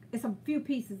that broke. It's a few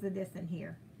pieces of this in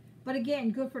here. But again,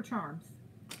 good for charms.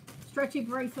 Stretchy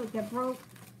bracelet that broke.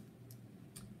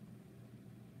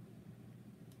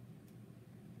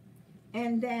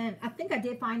 And then, I think I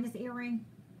did find this earring.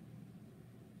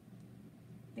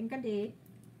 I think I did.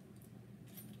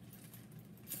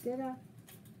 Did I?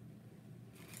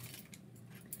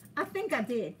 I think I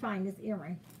did find this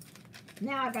earring.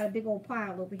 Now I got a big old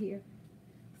pile over here.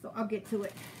 So I'll get to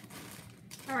it.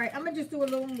 Alright, I'm going to just do a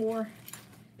little more.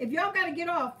 If y'all got to get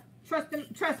off, trust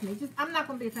me. I'm not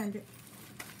going to be offended.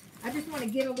 I just want to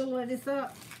get a little of this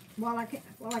up while I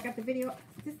got the video.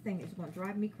 This thing is going to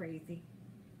drive me crazy.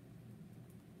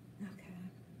 Okay.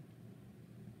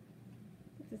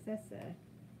 What does that say?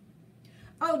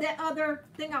 Oh, that other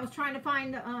thing I was trying to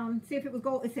find, see if it was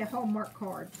gold. It said Hallmark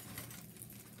card.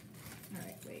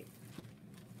 Alright, wait.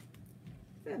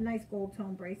 It's a nice gold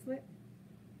tone bracelet.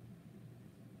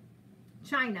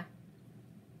 China.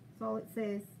 That's all it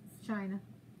says. It's China.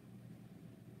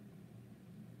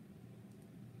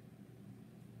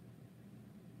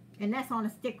 And that's on a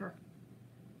sticker.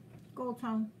 Gold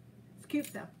tone. It's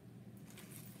cute though.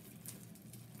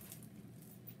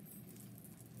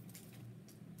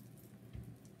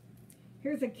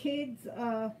 Here's a kid's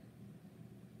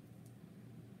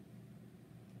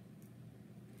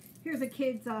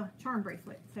charm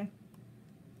bracelet. See?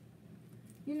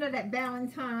 You know that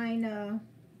Valentine,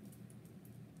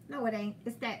 no it ain't.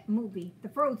 It's that movie. The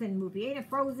Frozen movie. Ain't it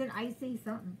Frozen? Icy?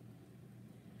 Something.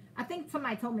 I think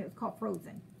somebody told me it was called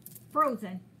Frozen.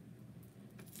 Frozen.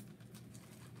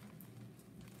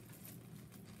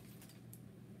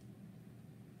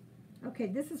 Okay,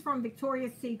 this is from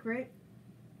Victoria's Secret.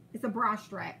 It's a bra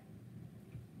strap.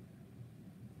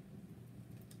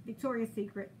 Victoria's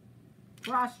Secret.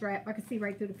 Bra strap. I can see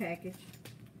right through the package.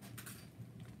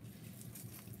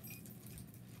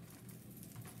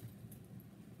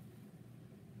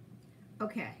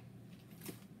 Okay.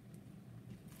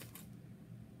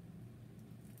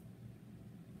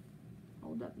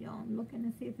 Hold up, y'all. I'm looking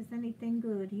to see if there's anything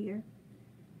good here.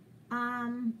 I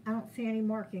don't see any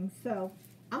markings. So,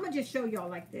 I'm going to just show y'all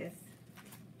like this.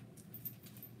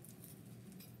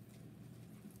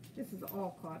 This is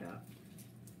all caught up.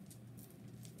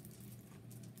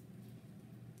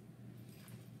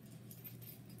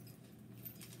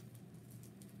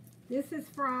 This is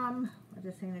from, I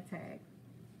just seen a tag.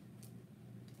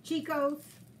 Chico's.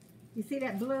 You see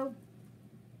that blue?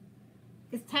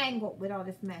 It's tangled with all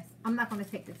this mess. I'm not going to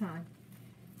take the time.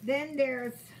 Then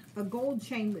there's a gold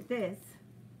chain with this.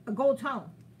 A gold tone.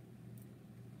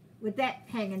 With that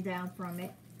hanging down from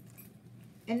it.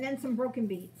 And then some broken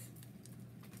beads.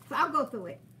 So I'll go through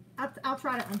it. I'll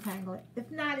try to untangle it.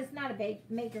 If not, it's not a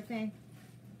major thing.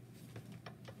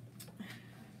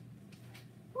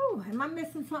 Whew, am I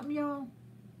missing something, y'all?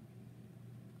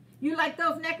 You like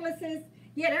those necklaces?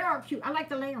 Yeah, they are cute. I like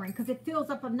the layering because it fills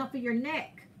up enough of your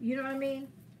neck. You know what I mean?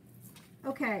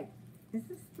 Okay. Is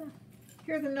this the...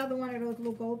 Here's another one of those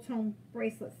little gold tone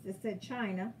bracelets that said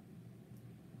China.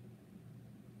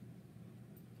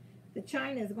 The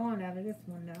China is gone out of this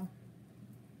one, though.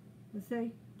 Let's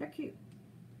see. They're cute.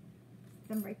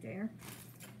 Them right there.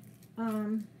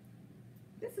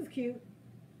 This is cute.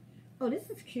 Oh, this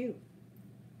is cute.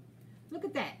 Look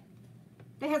at that.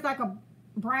 It has like a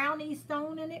brownie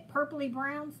stone in it. Purpley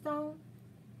brown stone.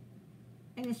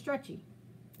 And it's stretchy.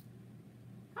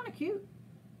 Kind of cute.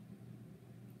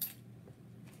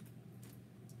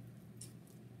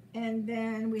 And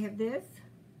then we have this.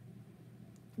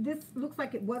 This looks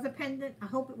like it was a pendant. I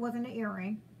hope it wasn't an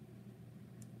earring.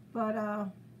 But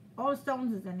all the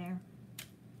stones is in there.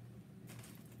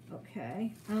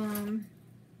 Okay.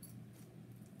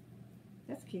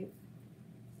 That's cute.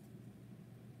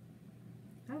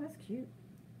 Oh, that's cute.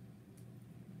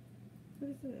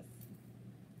 What is this?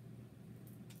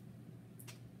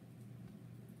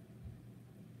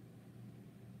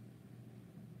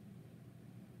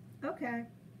 Okay.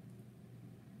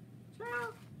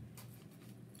 Child.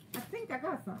 I think I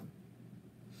got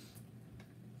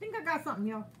something.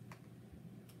 Y'all.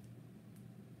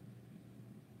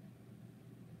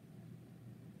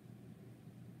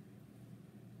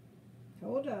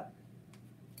 Hold up.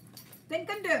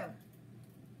 Think and do.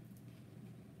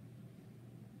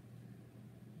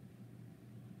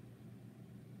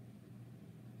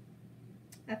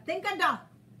 I think I don't.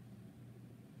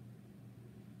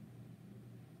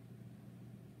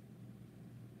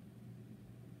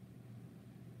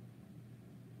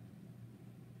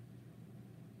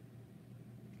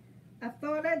 I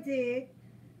thought I did,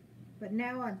 but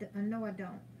now I know I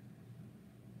don't.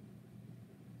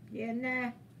 Yeah,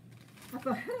 nah.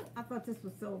 I thought this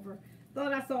was silver.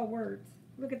 Thought I saw words.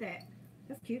 Look at that.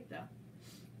 That's cute though.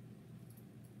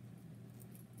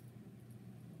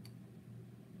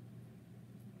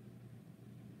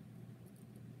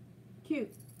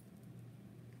 Cute.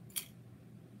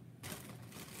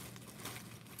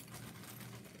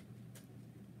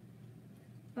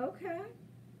 Okay.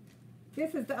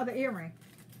 This is the other earring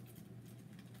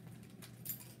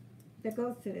that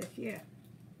goes to this, yeah.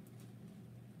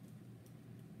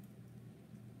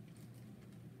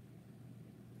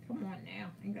 Come on now.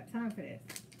 Ain't got time for this.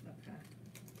 Okay.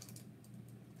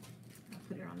 I'll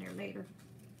put it on there later.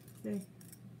 See?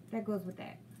 That goes with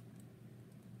that.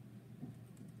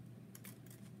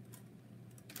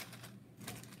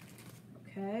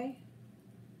 Okay.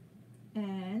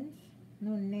 And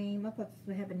no name. I thought this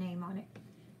would have a name on it.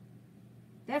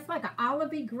 That's like an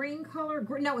olivey green color.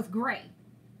 No, it's gray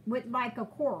with like a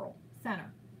coral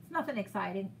center. It's nothing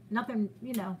exciting. Nothing,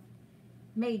 you know,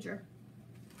 major.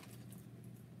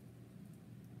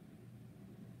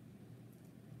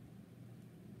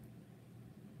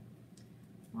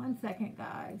 One second,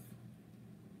 guys.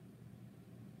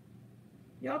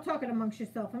 Y'all talking amongst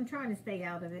yourself. I'm trying to stay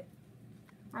out of it.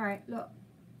 All right, look.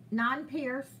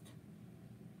 Non-pierced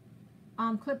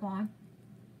clip-on.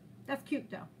 That's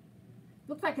cute, though.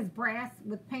 Looks like it's brass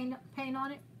with paint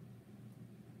on it.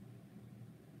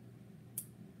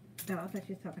 Oh, I thought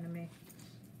she was talking to me.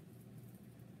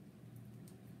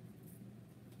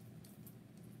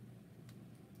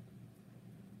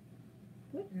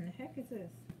 What in the heck is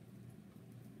this?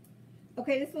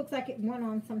 Okay, this looks like it went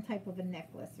on some type of a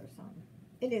necklace or something.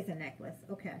 It is a necklace.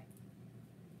 Okay.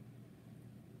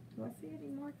 Do I see any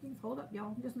markings? Hold up,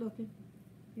 y'all. I'm just looking.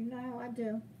 You know how I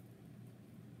do.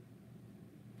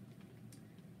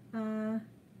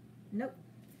 Nope.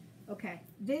 Okay.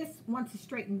 This, once it's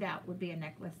straightened out, would be a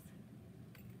necklace.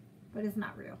 But it's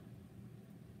not real.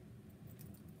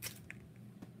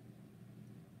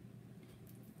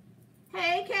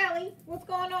 Hey, Kelly. What's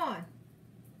going on?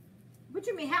 What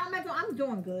you mean? How am I doing? I'm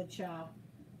doing good, child.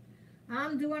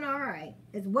 I'm doing all right.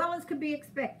 As well as could be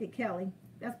expected, Kelly.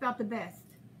 That's about the best.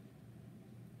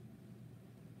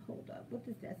 Hold up. What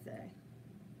does that say?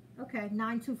 Okay,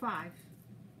 925.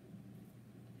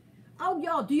 Oh,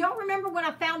 y'all, do y'all remember when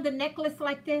I found the necklace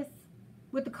like this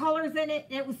with the colors in it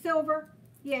and it was silver?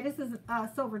 Yeah, this is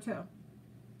silver too.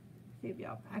 See if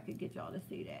y'all, I could get y'all to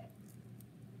see that.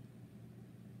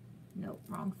 Nope,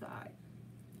 wrong side.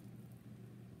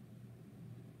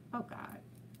 Oh, God.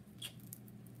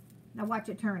 Now watch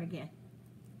it turn again.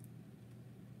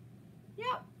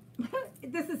 Yep.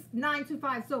 This is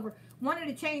 925 silver. One of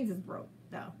the chains is broke,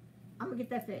 though. I'm going to get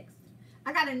that fixed.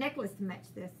 I got a necklace to match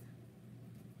this.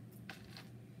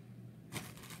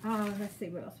 Let's see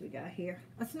what else we got here.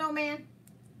 A snowman.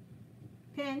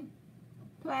 Pin.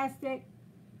 Plastic.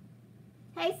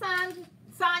 Hey,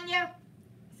 Sonya.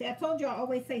 See, I told you I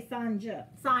always say Sanja.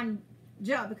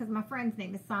 Sanja, because my friend's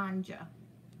name is Sanja.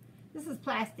 This is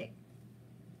plastic.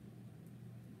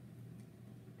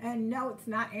 And no, it's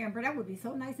not amber. That would be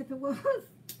so nice if it was.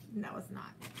 No, it's not.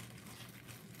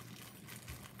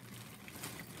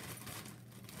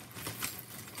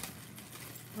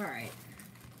 All right.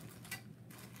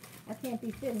 I can't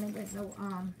be fiddling with no,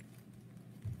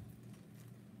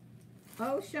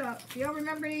 oh, shucks. Do y'all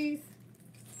remember these?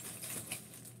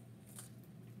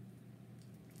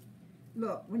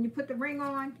 Look, when you put the ring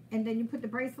on and then you put the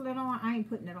bracelet on, I ain't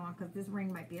putting it on because this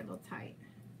ring might be a little tight.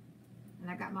 And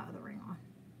I got my other ring on.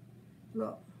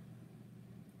 Look.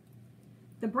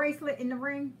 The bracelet in the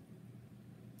ring.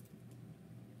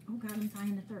 Oh, God, I'm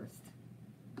dying to thirst.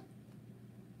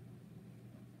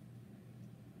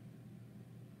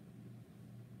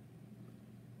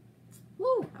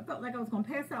 Woo! I felt like I was going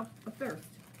to pass out of thirst.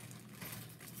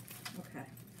 Okay.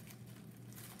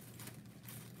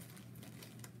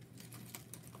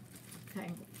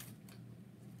 Tangle.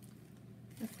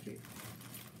 That's cute.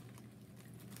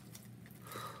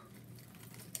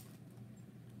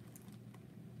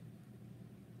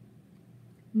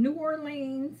 New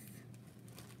Orleans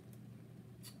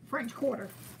French Quarter.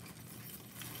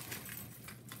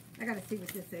 I gotta see what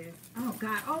this is. Oh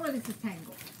God, all of this is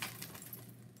tangled.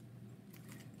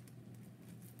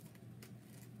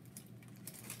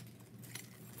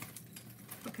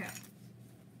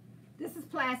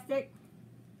 plastic.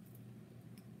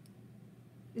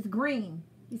 It's green.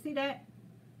 You see that?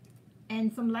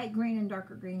 And some light green and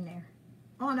darker green there.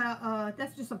 On a,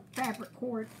 that's just a fabric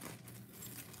cord.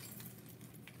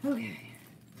 Okay.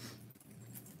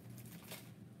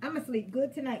 I'm gonna sleep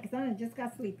good tonight because I just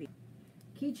got sleepy.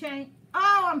 Keychain.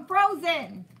 Oh, I'm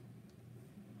frozen.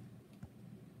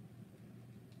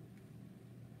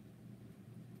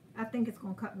 I think it's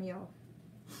gonna cut me off.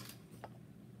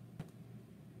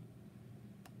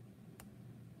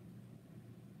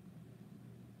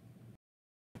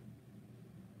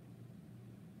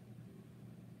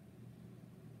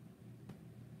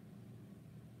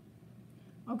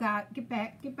 Oh God, get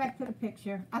back to the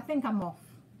picture. I think I'm off.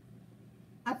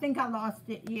 I think I lost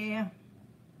it, yeah.